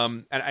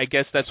I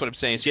guess that's what I'm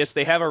saying. Is yes,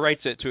 they have a right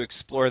to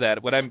explore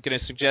that. What I'm going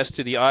to suggest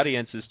to the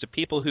audience is to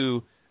people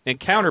who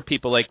encounter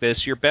people like this,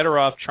 you're better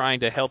off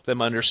trying to help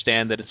them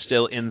understand that it's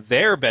still in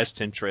their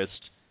best interest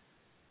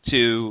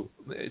to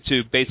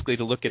basically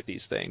to look at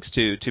these things,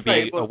 to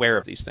be aware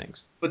of these things.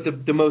 But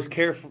the most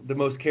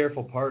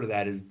careful part of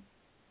that is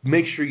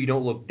make sure you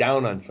don't look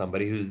down on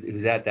somebody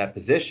who's at that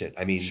position.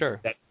 I mean, sure.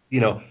 That,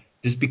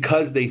 just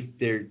because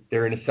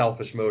they're in a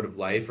selfish mode of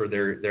life or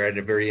they're at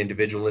a very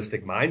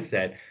individualistic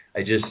mindset,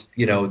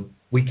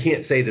 we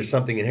can't say there's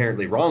something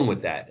inherently wrong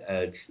with that.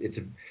 It's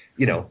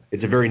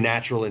a very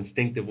natural,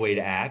 instinctive way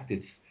to act.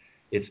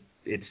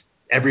 It's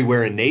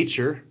everywhere in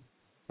nature.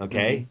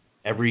 Okay,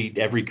 mm-hmm.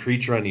 Every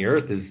creature on the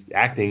earth is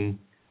acting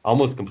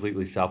almost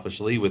completely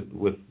selfishly, with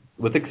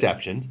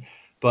exceptions.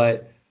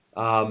 But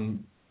we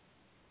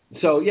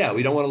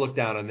don't want to look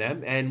down on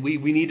them, and we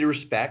need to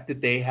respect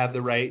that they have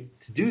the right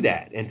to do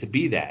that and to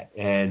be that.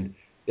 And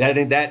I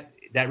think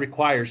that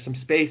requires some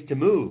space to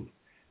move.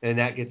 And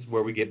that gets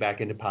where we get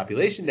back into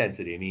population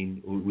density. I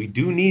mean, we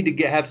do need to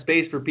have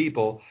space for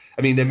people.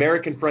 I mean, the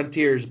American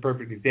frontier is a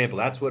perfect example.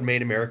 That's what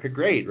made America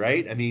great,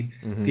 right? I mean,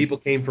 mm-hmm. People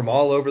came from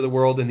all over the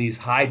world in these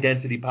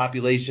high-density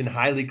population,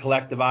 highly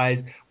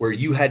collectivized, where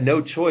you had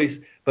no choice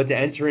but to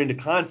enter into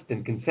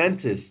constant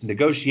consensus,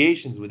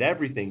 negotiations with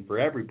everything for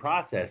every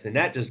process. And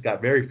that just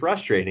got very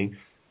frustrating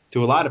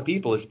to a lot of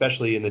people,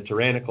 especially in the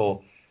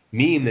tyrannical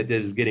meme that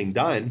is getting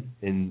done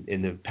in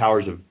the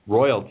powers of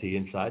royalty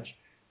and such.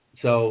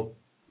 So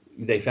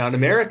they found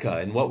America,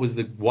 and what was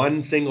the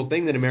one single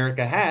thing that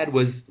America had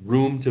was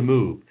room to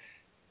move.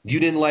 You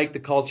didn't like the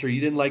culture, you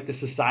didn't like the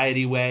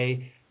society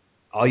way,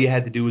 all you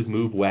had to do was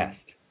move west.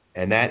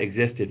 And that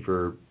existed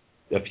for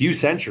a few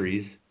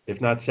centuries,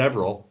 if not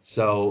several.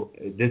 So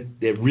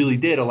it really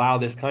did allow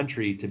this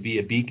country to be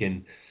a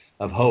beacon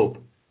of hope,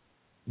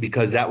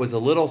 because that was a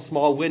little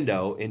small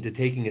window into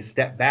taking a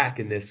step back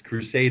in this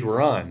crusade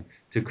we're on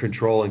to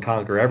control and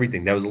conquer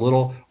everything. That was a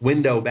little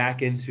window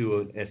back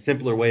into a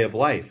simpler way of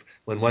life,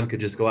 when one could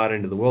just go out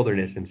into the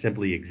wilderness and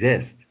simply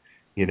exist.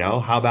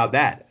 How about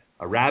that?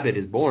 A rabbit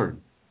is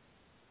born.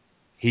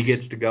 He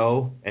gets to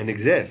go and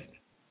exist.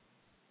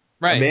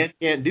 Right. A man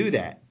can't do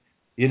that.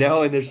 And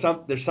there's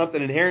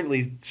something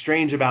inherently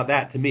strange about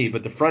that to me,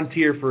 but the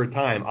frontier for a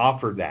time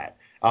offered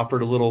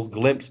a little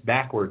glimpse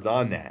backwards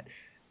on that.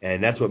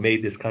 And that's what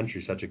made this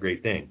country such a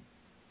great thing.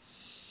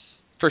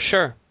 For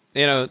sure.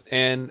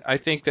 And I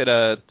think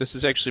that this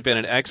has actually been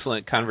an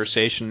excellent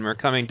conversation. We're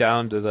coming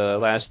down to the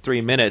last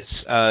 3 minutes.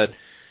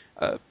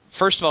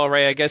 First of all,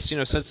 Ray, I guess,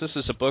 since this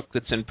is a book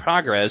that's in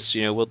progress,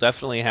 we'll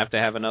definitely have to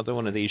have another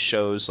one of these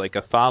shows, like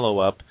a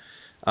follow-up,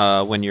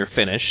 when you're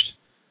finished.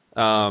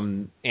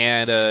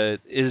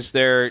 Is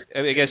there,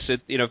 I guess,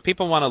 if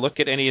people want to look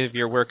at any of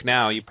your work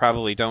now, you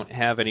probably don't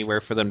have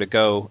anywhere for them to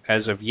go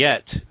as of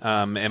yet.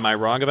 Am I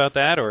wrong about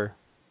that, or?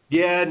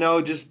 Yeah, no,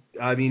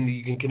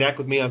 you can connect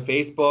with me on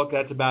Facebook.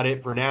 That's about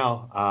it for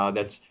now.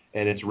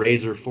 It's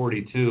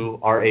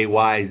Rayzer42,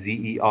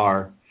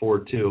 RAYZER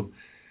 42,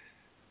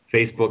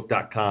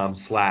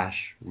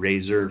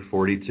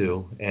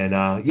 Facebook.com/Rayzer42. And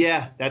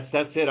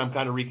that's it. I'm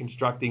kind of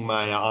reconstructing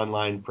my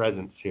online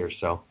presence here.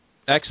 So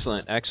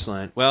excellent.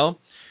 Well,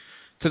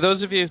 to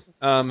those of you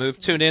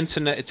who've tuned in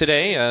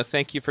today,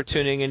 thank you for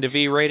tuning into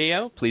V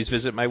Radio. Please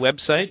visit my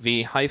website,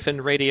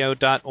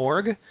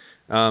 v-radio.org.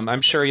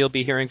 I'm sure you'll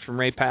be hearing from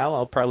Ray Powell.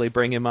 I'll probably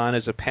bring him on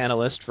as a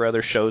panelist for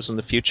other shows in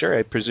the future.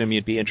 I presume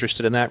you'd be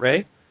interested in that,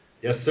 Ray?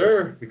 Yes,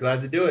 sir. Be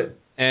glad to do it.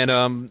 And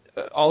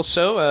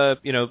also,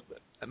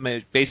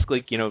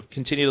 basically,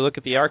 continue to look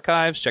at the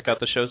archives, check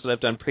out the shows that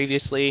I've done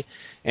previously.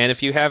 And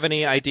if you have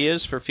any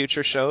ideas for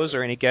future shows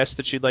or any guests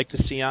that you'd like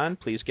to see on,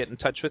 please get in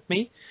touch with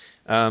me.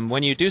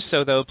 When you do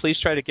so, though, please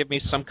try to give me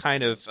some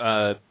kind of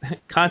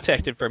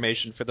contact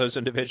information for those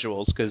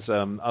individuals, because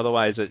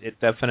otherwise it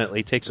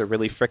definitely takes a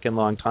really frickin'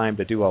 long time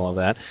to do all of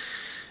that.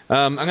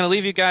 I'm going to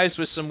leave you guys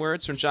with some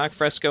words from Jacques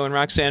Fresco and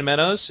Roxanne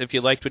Meadows. If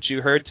you liked what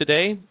you heard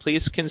today,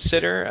 please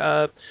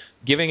consider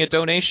giving a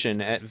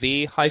donation at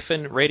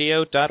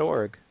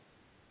v-radio.org.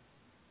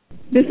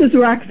 This is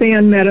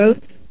Roxanne Meadows.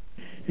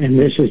 And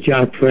this is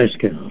Jacques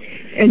Fresco.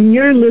 And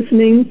you're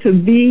listening to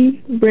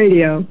V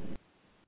Radio.